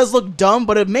it does look dumb,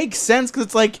 but it makes sense because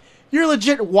it's like you're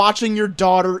legit watching your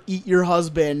daughter eat your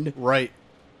husband. Right.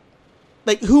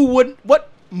 Like what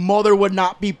mother would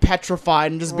not be petrified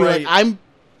and just be Right. like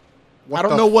I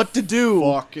don't know what to do.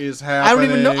 Fuck is happening? I don't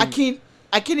even know.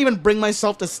 I can't even bring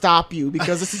myself to stop you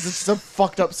because this is just a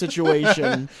fucked up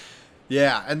situation.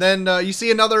 Yeah, and then you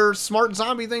see another smart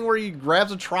zombie thing where he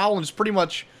grabs a trowel and just pretty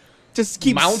much Just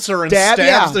keeps mounts her and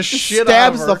stabs the just shit stabs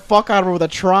out of her. the fuck out of her with a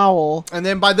trowel. And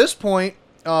then by this point,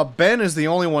 Ben is the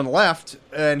only one left,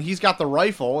 and he's got the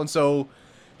rifle, and so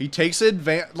he takes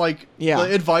the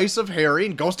advice of Harry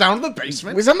and goes down to the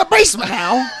basement. He's in the basement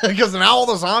now. Because now all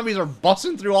the zombies are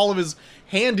busting through all of his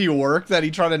handiwork that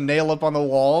he tried to nail up on the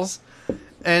walls.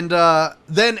 And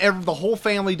then the whole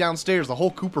family downstairs, the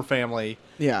whole Cooper family,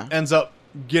 Yeah. ends up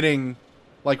getting,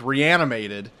 like,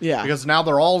 reanimated. Yeah. Because now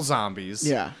they're all zombies.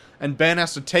 Yeah. And Ben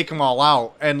has to take them all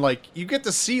out. And, like, you get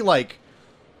to see, like,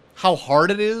 how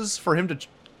hard it is for him to,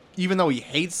 even though he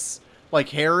hates, like,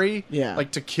 Harry, Yeah.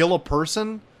 like, to kill a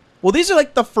person. Well, these are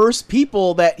like the first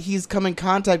people that he's come in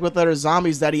contact with that are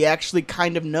zombies that he actually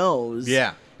kind of knows.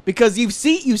 Yeah. Because you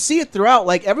see it throughout.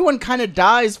 Like everyone kind of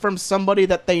dies from somebody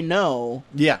that they know.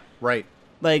 Yeah, right.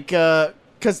 Like,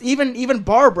 because even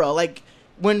Barbara, like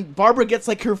when Barbara gets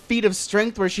like her feat of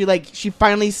strength, where she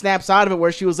finally snaps out of it,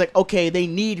 where she was like, okay, they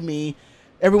need me.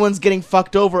 Everyone's getting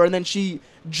fucked over, and then she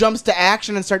jumps to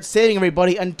action and starts saving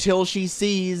everybody until she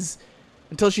sees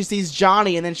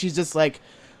Johnny, and then she's just like,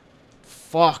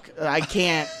 fuck, I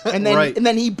can't. And then Right. and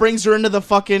then he brings her into the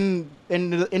fucking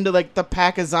into like the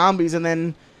pack of zombies, and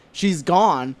then she's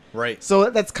gone. Right. So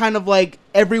that's kind of like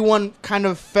everyone kind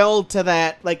of fell to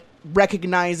that. Like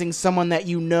recognizing someone that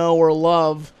you know or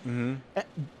love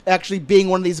actually being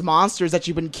one of these monsters that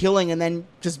you've been killing, and then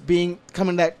just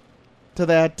coming to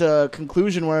that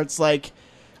conclusion where it's like,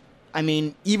 I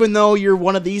mean, even though you're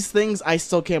one of these things, I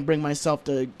still can't bring myself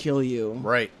to kill you.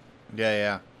 Right.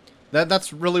 Yeah.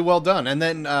 That's really well done. And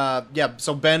then,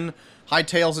 so Ben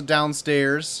hightails it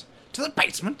downstairs to the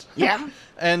basement. Yeah.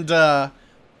 And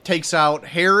takes out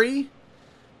Harry,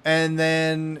 and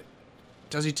then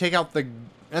does he take out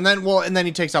and then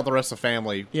he takes out the rest of the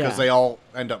family because they all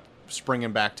end up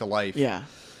springing back to life. Yeah.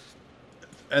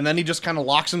 And then he just kind of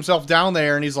locks himself down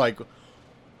there, and he's like,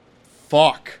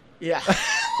 fuck. Yeah.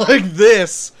 Like,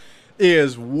 this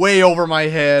is way over my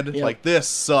head. Yep. Like, this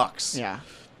sucks. Yeah.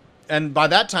 And by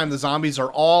that time, the zombies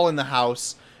are all in the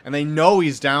house, and they know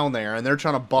he's down there, and they're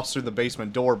trying to bust through the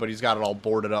basement door, but he's got it all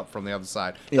boarded up from the other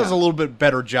side. Does a little bit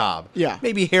better job. Yeah.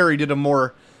 Maybe Harry did a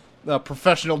more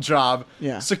professional job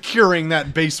securing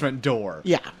that basement door.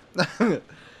 Yeah.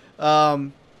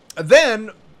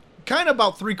 Then, kind of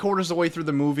about 3/4 of the way through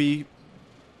the movie,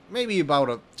 maybe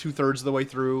about 2/3 of the way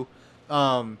through,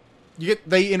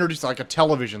 they introduce like a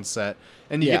television set,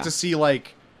 and you get to see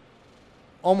like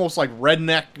almost like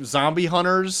redneck zombie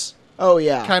hunters. Oh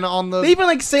yeah, kind of on the. They even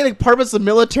like say like part of it's the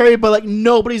military, but like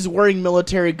nobody's wearing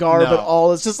military garb at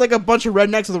all. It's just like a bunch of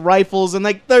rednecks with rifles, and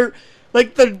like they're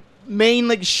like the main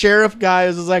like sheriff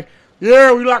guys is like,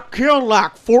 yeah, we like killed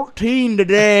like 14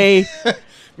 today.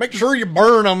 Make sure you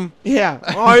burn them. Yeah.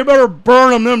 Oh, you better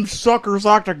burn them. Them suckers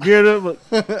like to get it.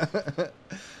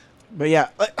 But yeah.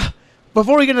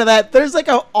 Before we get into that, there's like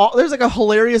a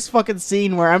hilarious fucking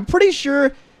scene where I'm pretty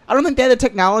sure I don't think they had the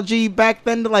technology back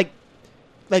then to like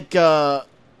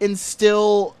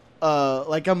instill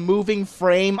like a moving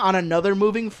frame on another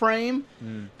moving frame,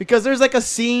 because there's like a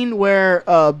scene where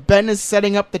Ben is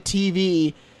setting up the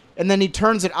TV and then he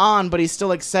turns it on, but he's still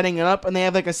like setting it up, and they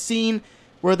have like a scene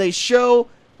where they show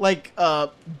like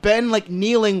Ben like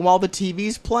kneeling while the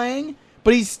TV's playing,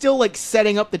 but he's still like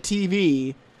setting up the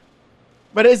TV.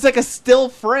 But it's like a still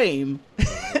frame.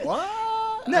 What?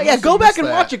 No, yeah, go back and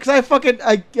watch it, because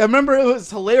I remember it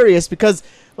was hilarious, because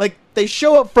like they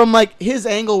show up from like his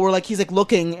angle where like he's like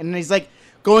looking and he's like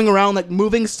going around like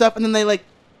moving stuff, and then they like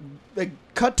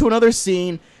cut to another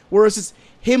scene where it's just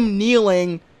him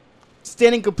kneeling,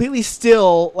 standing completely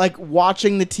still, like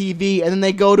watching the TV, and then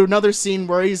they go to another scene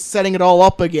where he's setting it all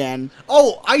up again.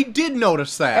 Oh, I did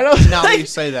notice that. Now that you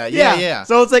say that, yeah.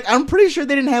 So it's like I'm pretty sure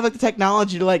they didn't have like the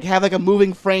technology to like have like a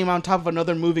moving frame on top of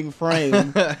another moving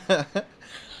frame.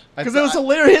 Because it was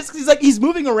hilarious. Cause he's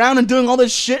moving around and doing all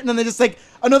this shit, and then they just like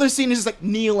another scene is just like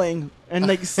kneeling and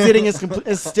like sitting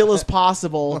as still as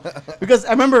possible. Because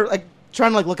I remember like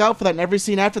trying to like look out for that, and every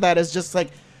scene after that is just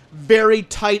like very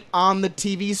tight on the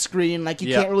TV screen, like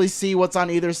you can't really see what's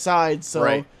on either side. So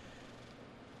I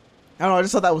don't know. I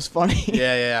just thought that was funny.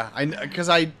 Yeah. Because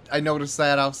I noticed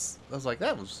that I was like,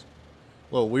 that was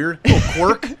a little weird, a little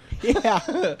quirk.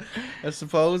 Yeah, I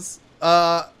suppose.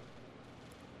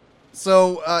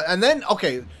 So and then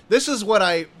this is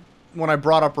what when I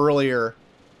brought up earlier,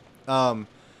 that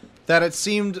it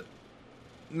seemed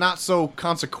not so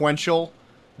consequential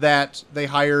that they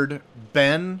hired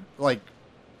Ben, like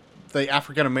the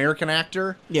African American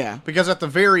actor. Yeah. Because at the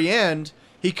very end,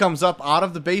 he comes up out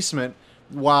of the basement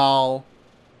while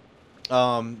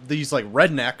these like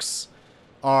rednecks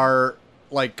are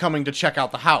like coming to check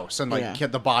out the house and like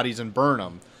get the bodies and burn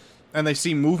them. And they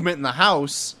see movement in the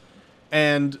house,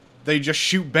 and they just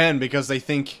shoot Ben because they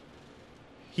think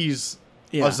he's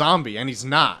a zombie, and he's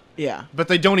not. Yeah. But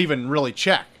they don't even really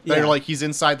check. They're like, he's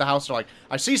inside the house. They're like,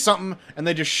 I see something, and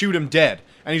they just shoot him dead.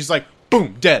 And he's like,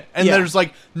 boom, dead. And there's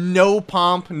like no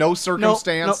pomp, no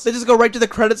circumstance. No, they just go right to the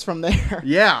credits from there.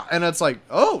 Yeah, and it's like,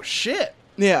 oh shit.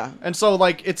 Yeah. And so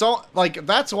like it's all like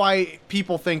that's why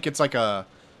people think it's like a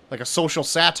social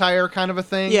satire kind of a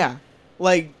thing. Yeah.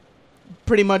 Like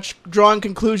pretty much drawing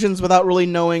conclusions without really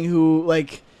knowing who,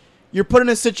 like, you're put in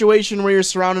a situation where you're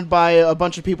surrounded by a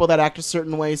bunch of people that act a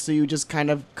certain way, so you just kind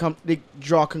of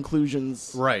draw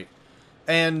conclusions. Right.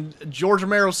 And George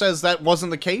Romero says that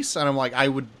wasn't the case, and I'm like, I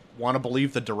would want to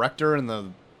believe the director and the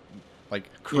like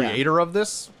creator of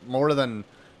this more than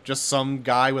just some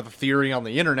guy with a theory on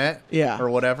the internet or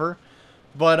whatever.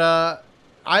 But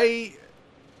I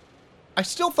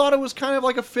still thought it was kind of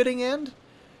like a fitting end,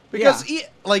 because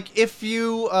like if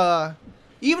you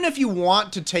even if you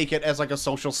want to take it as like a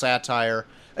social satire,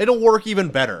 it'll work even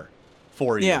better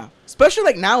for you. Yeah, especially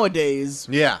like nowadays.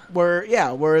 Yeah, where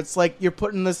it's like you're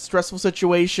put in this stressful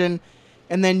situation,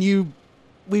 and then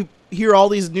we hear all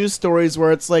these news stories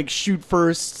where it's like shoot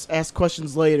first, ask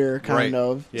questions later, kind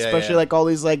of. Yeah, especially like all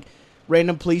these like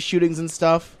random police shootings and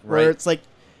stuff, where it's like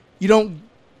you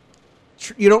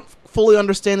don't fully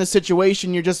understand the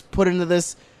situation. You're just put into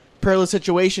this perilous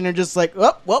situation. You're just like,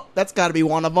 oh, well, that's got to be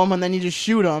one of them, and then you just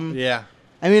shoot them. Yeah.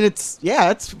 I mean, it's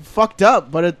fucked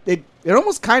up, but it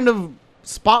almost kind of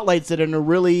spotlights it in a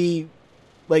really,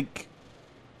 like,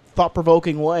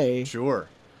 thought-provoking way. Sure.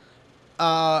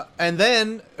 And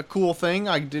then a cool thing,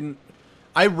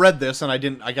 I read this and I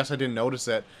guess I didn't notice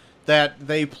it, that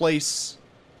they place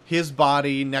his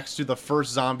body next to the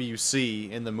first zombie you see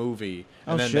in the movie,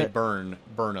 and then they burn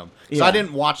him. So I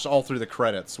didn't watch all through the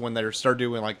credits when they start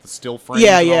doing like the still frames.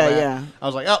 Yeah. I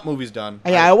was like, oh, movie's done.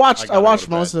 Yeah, I watched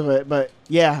most of it, but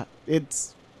yeah,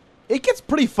 it gets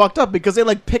pretty fucked up because they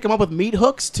like pick him up with meat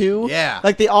hooks too. Yeah,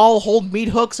 like they all hold meat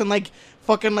hooks and like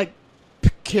fucking like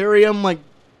carry him like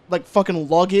fucking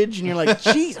luggage, and you're like,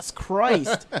 Jesus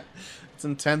Christ. It's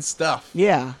intense stuff.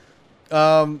 Yeah.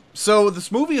 So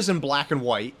this movie is in black and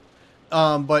white,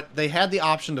 but they had the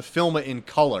option to film it in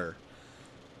color.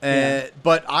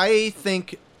 But I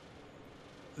think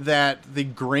that the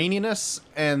graininess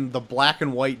and the black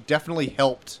and white definitely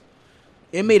helped.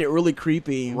 It made it really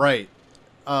creepy. Right.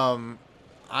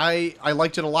 I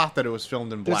liked it a lot that it was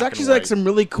filmed in black and white. There's actually like some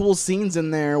really cool scenes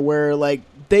in there where like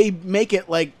they make it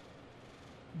like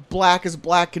black as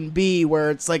black can be, where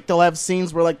it's like they'll have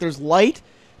scenes where like there's light,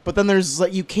 but then there's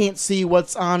like you can't see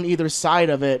what's on either side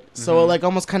of it. So it like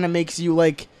almost kind of makes you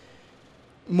like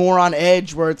more on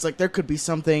edge, where it's like there could be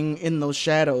something in those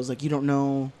shadows, like you don't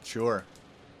know. Sure.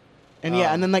 And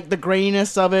and then like the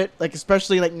graininess of it, like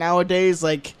especially like nowadays,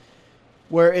 like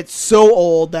where it's so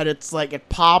old that it's like it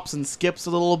pops and skips a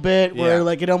little bit, where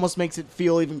like it almost makes it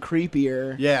feel even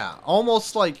creepier. Yeah,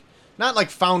 almost like not like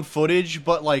found footage,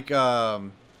 but like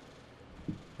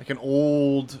an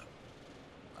old,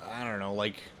 I don't know,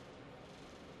 like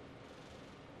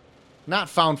not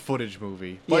found footage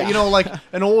movie, but you know, like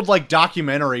an old like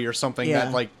documentary or something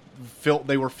that like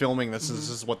they were filming this. This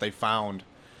is what they found.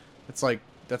 It's like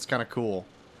that's kind of cool.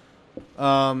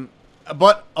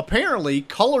 But apparently,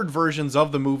 colored versions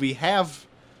of the movie have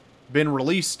been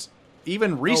released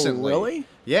even recently. Oh, really?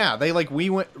 Yeah, they like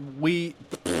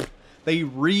they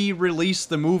re-released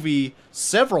the movie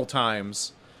several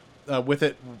times with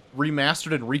it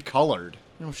remastered and recolored.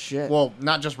 Oh shit! Well,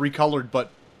 not just recolored, but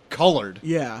colored.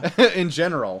 Yeah. In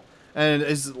general, and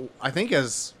I think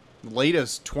as late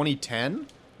as 2010.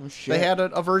 Oh, shit. They had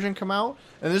a version come out,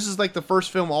 and this is like the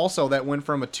first film also that went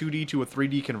from a 2D to a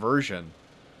 3D conversion.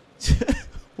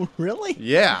 Really?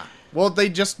 Yeah. Well, they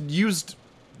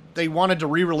wanted to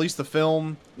re-release the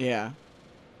film. Yeah.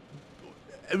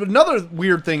 Another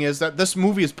weird thing is that this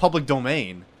movie is public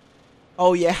domain.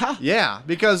 Oh, yeah? Yeah,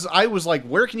 because I was like,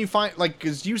 where can you find, like,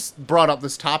 because you brought up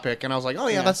this topic, and I was like, oh,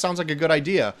 yeah, that sounds like a good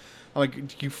idea. I'm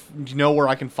like, do you know where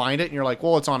I can find it? And you're like,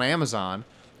 well, it's on Amazon.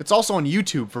 It's also on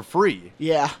YouTube for free.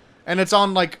 Yeah. And it's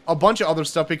on, like, a bunch of other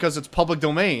stuff because it's public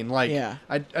domain. Like, yeah.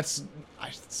 It's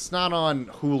not on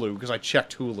Hulu because I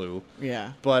checked Hulu.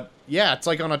 Yeah. But, yeah, it's,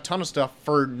 like, on a ton of stuff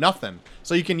for nothing.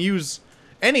 So you can use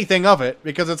anything of it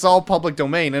because it's all public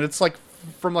domain. And it's, like,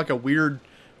 from, like, a weird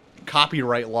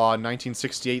copyright law in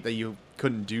 1968 that you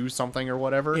couldn't do something or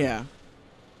whatever. Yeah.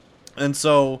 And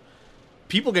so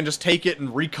people can just take it and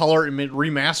recolor it and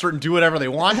remaster it and do whatever they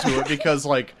want to it because,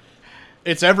 like,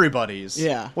 it's everybody's.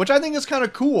 Yeah. Which I think is kind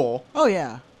of cool. Oh,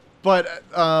 yeah. But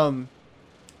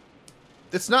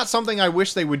it's not something I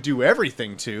wish they would do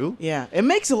everything to. Yeah. It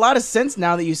makes a lot of sense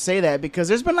now that you say that, because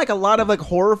there's been, like, a lot of, like,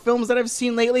 horror films that I've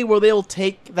seen lately where they'll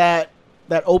take that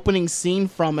opening scene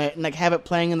from it and, like, have it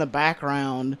playing in the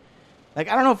background. Like,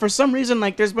 I don't know, for some reason,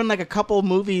 like, there's been, like, a couple of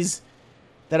movies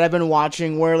that I've been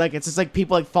watching where, like, it's just, like,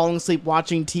 people, like, falling asleep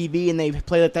watching TV and they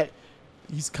play, like, that,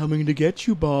 he's coming to get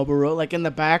you, Barbara, like, in the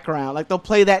background. Like, they'll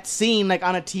play that scene, like,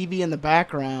 on a TV in the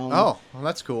background. Oh, well,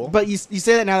 that's cool. But you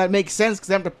say that now, that makes sense, because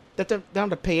they don't have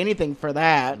to pay anything for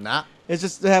that. Nah. It's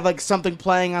just to have, like, something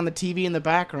playing on the TV in the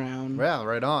background. Yeah,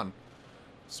 right on.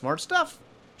 Smart stuff.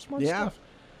 Smart stuff.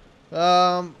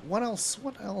 What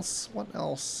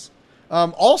else?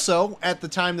 Also, at the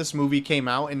time this movie came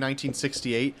out in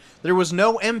 1968, there was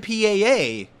no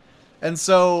MPAA. And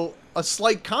so a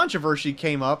slight controversy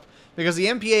came up because the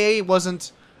MPAA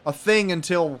wasn't a thing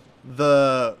until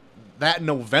that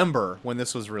November when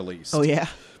this was released. Oh, yeah?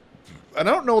 I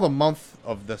don't know the month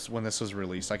of this when this was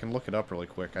released. I can look it up really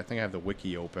quick. I think I have the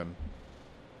wiki open.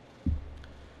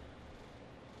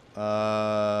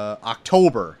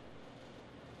 October.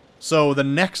 So the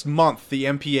next month, the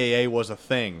MPAA was a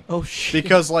thing. Oh, shit.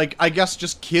 Because, like, I guess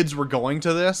just kids were going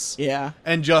to this. Yeah.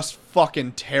 And just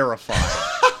fucking terrified.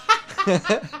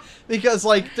 Because,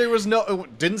 like, there was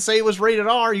it didn't say it was rated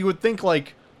R. You would think,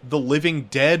 like, The Living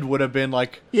Dead would have been,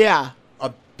 like... Yeah.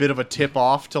 a bit of a tip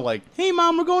off to like, hey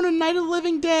Mom, we're going to Night of the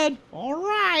Living Dead. All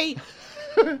right.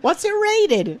 What's it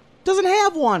rated? Doesn't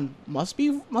have one. Must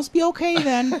be okay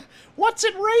then. What's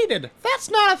it rated?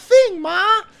 That's not a thing,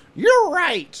 Ma. You're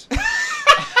right.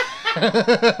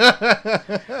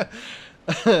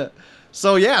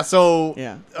 So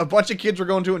a bunch of kids were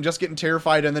going to it and just getting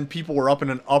terrified, and then people were up in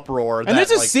an uproar. And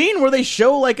there's a scene where they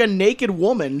show like a naked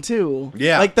woman too.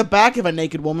 Yeah, like the back of a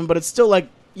naked woman, but it's still like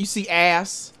you see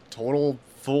ass. Total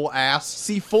full ass.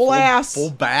 See full ass.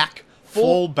 Full back.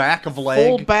 Full back of leg.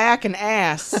 Full back and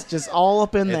ass, just all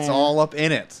up in there. It's all up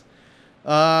in it.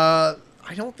 I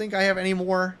don't think I have any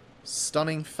more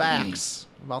stunning facts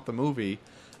about the movie.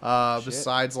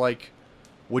 Besides, like,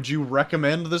 would you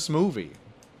recommend this movie?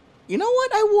 You know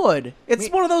what? I would. It's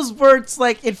one of those where it's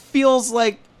like, it feels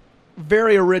like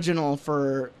very original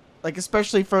for, like,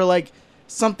 especially for, like,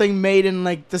 something made in,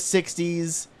 like, the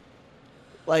 60s.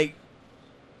 Like,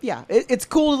 yeah. It's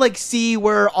cool to, like, see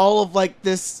where all of, like,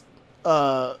 this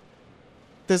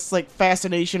like,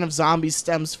 fascination of zombies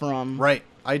stems from. Right.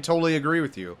 I totally agree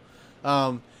with you.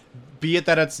 Be it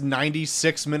that it's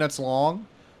 96 minutes long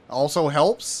also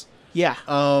helps. Yeah.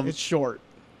 It's short.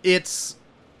 It's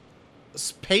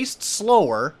paced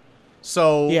slower,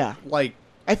 so yeah. Like,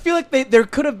 I feel like there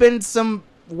could have been some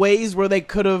ways where they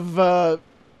could have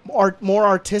more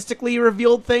artistically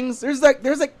revealed things. There's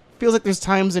feels like there's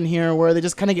times in here where they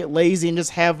just kind of get lazy and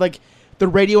just have like the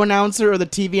radio announcer or the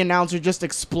TV announcer just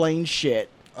explain shit.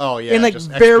 Oh yeah, in like just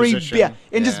very exposition.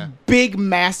 Just big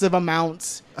massive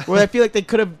amounts. Where I feel like they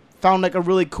could have found like a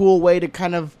really cool way to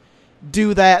kind of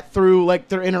do that through like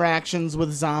their interactions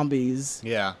with zombies.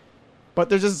 Yeah. But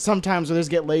there's just sometimes where they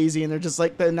just get lazy and they're just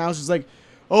like, the announcer's like,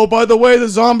 oh, by the way, the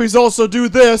zombies also do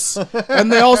this,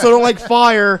 and they also don't like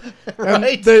fire, and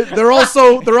right? they're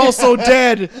also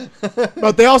dead,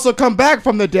 but they also come back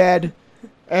from the dead,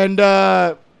 and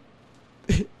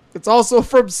it's also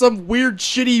from some weird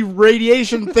shitty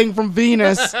radiation thing from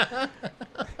Venus.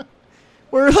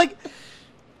 Where like,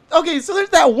 okay, so there's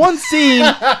that one scene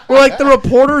where like the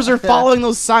reporters are following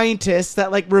those scientists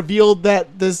that like revealed that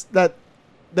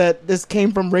this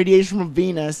came from radiation from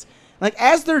Venus. Like,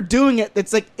 as they're doing it,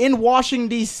 it's like in Washington,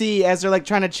 D.C., as they're like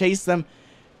trying to chase them.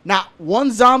 Not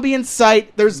one zombie in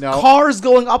sight. There's cars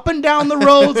going up and down the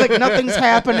roads, like nothing's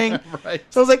happening. Right.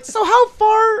 So I was like, so how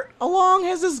far along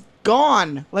has this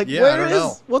gone? Like,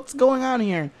 yeah, what's going on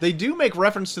here? They do make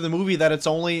reference to the movie that it's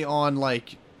only on,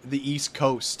 like, the East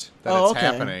Coast that it's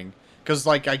happening. Because,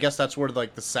 like, I guess that's where,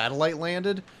 like, the satellite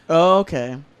landed. Oh,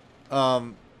 okay.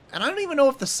 And I don't even know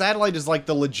if the satellite is, like,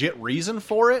 the legit reason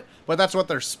for it, but that's what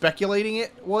they're speculating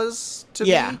it was to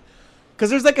be. Because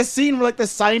there's, like, a scene where, like, the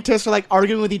scientists are, like,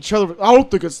 arguing with each other. I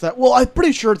don't think it's that. Well, I'm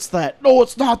pretty sure it's that. No,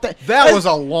 it's not that. That was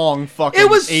a long fucking 80-yard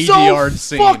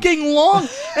scene. It was so fucking long.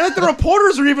 And, like, the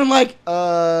reporters are even like,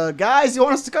 guys, you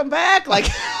want us to come back? Like,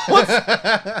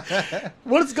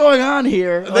 what's going on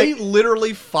here? They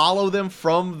literally follow them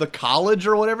from the college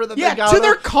or whatever that they got to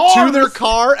their car. To their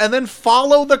car, and then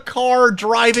follow the car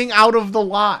driving out of the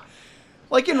lot.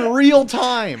 Like, in real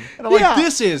time. And I'm like,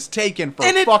 this is taken for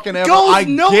fucking ever. I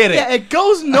get it. Yeah, it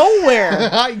goes nowhere.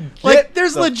 I get like,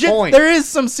 there's point. There is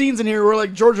some scenes in here where,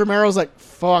 like, George Romero's like,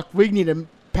 fuck, we need to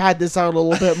pad this out a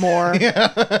little bit more.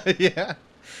 Yeah.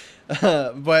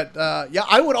 But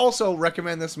I would also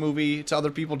recommend this movie to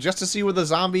other people just to see where the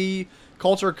zombie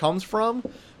culture comes from.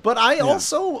 But I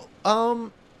also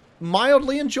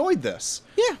mildly enjoyed this.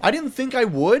 Yeah. I didn't think I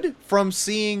would from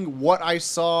seeing what I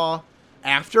saw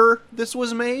after this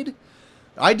was made.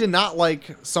 I did not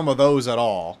like some of those at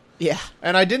all. Yeah.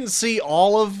 And I didn't see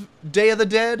all of Day of the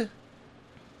Dead.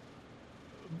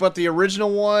 But the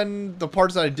original one, the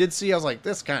parts that I did see, I was like,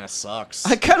 this kind of sucks.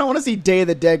 I kind of want to see Day of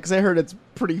the Dead because I heard it's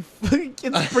pretty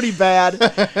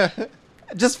bad.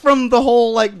 Just from the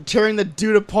whole, like, tearing the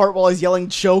dude apart while he's yelling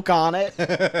choke on it.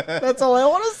 That's all I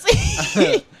want to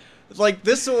see. Like,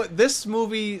 this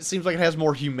movie seems like it has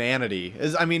more humanity.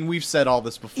 I mean, we've said all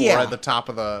this before at the top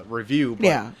of the review,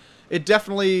 but it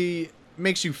definitely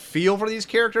makes you feel for these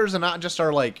characters and not just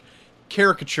are, like,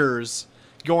 caricatures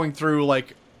going through,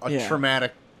 like, a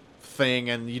traumatic thing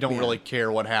and you don't really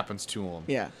care what happens to them.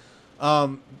 Yeah.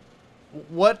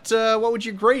 What would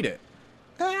you grade it?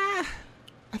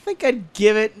 I think I'd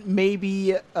give it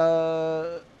maybe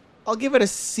I'll give it a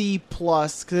C+,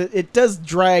 because it does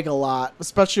drag a lot,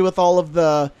 especially with all of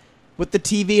the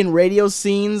TV and radio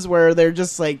scenes where they're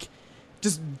just like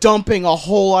dumping a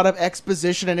whole lot of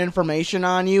exposition and information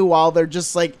on you while they're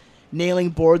just like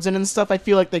nailing boards in and stuff. I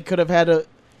feel like they could have had a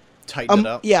tighten it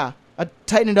up. Yeah,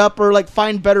 tighten it up or like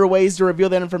find better ways to reveal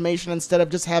that information instead of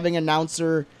just having an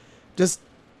announcer just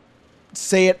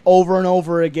say it over and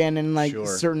over again in like Sure.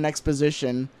 certain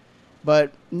exposition.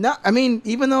 But no, I mean,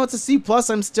 even though it's a C+,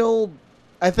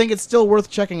 I think it's still worth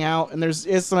checking out, and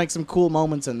there's like some cool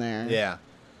moments in there. Yeah,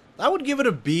 I would give it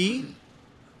a B.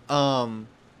 I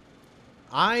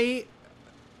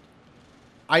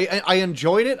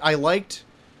enjoyed it. I liked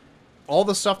all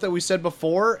the stuff that we said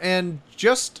before, and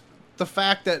just the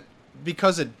fact that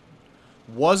because it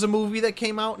was a movie that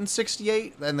came out in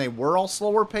 '68, and they were all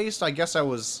slower paced, I guess I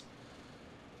was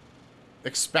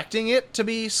expecting it to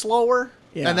be slower,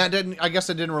 and that didn't. I guess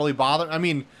it didn't really bother. I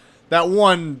mean, that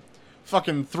one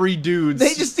fucking 3 dudes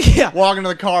They just walk into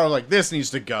the car like, this needs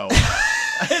to go.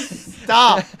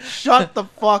 Stop. Shut the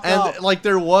fuck up. And like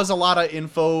there was a lot of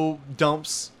info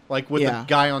dumps like with the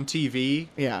guy on TV.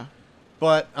 Yeah.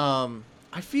 But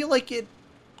I feel like it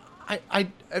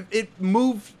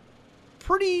moved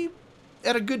pretty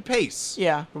at a good pace.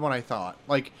 Yeah. From what I thought.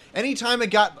 Like anytime it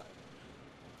got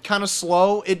kind of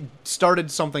slow, it started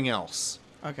something else.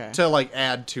 Okay. To like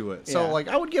add to it. So like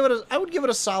I would give it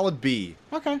a solid B.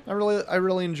 Okay. I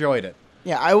really enjoyed it.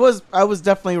 Yeah, I was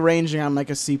definitely ranging on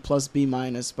like a C+, B-,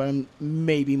 but I'm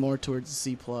maybe more towards a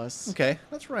C+. Okay,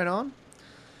 that's right on.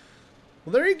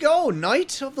 Well, there you go.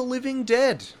 Night of the Living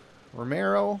Dead.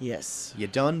 Romero. Yes. You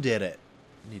done did it.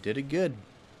 You did it good.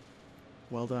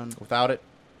 Well done. Without it,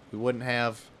 we wouldn't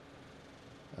have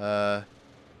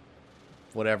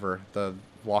whatever, the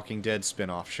Walking Dead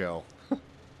spin-off show.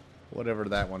 Whatever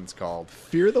that one's called.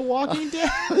 Fear the Walking Dead?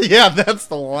 Yeah, that's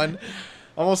the one.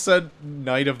 Almost said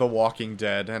Night of the Walking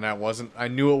Dead, and I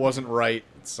knew it wasn't right,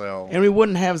 so. And we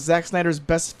wouldn't have Zack Snyder's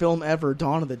best film ever,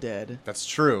 Dawn of the Dead. That's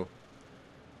true.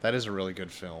 That is a really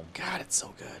good film. God, it's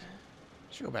so good.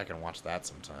 Should go back and watch that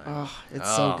sometime. Oh,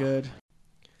 it's so good.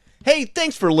 Hey,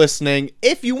 thanks for listening.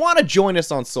 If you want to join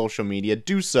us on social media,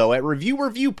 do so at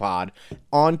ReviewReviewPod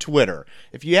on Twitter.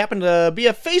 If you happen to be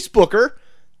a Facebooker,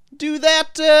 do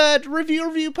that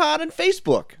ReviewReviewPod on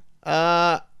Facebook.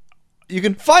 You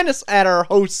can find us at our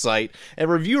host site at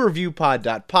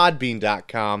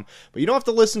reviewreviewpod.podbean.com, but you don't have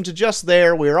to listen to just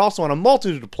there. We are also on a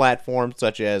multitude of platforms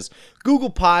such as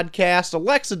Google Podcasts,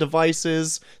 Alexa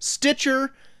devices,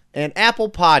 Stitcher, and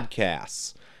Apple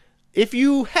Podcasts. If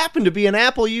you happen to be an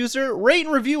Apple user, rate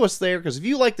and review us there, because if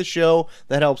you like the show,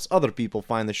 that helps other people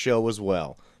find the show as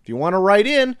well. If you want to write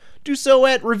in, do so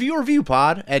at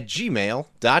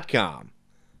reviewreviewpod@gmail.com.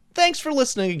 Thanks for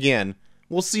listening again.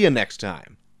 We'll see you next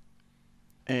time.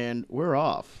 And we're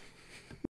off.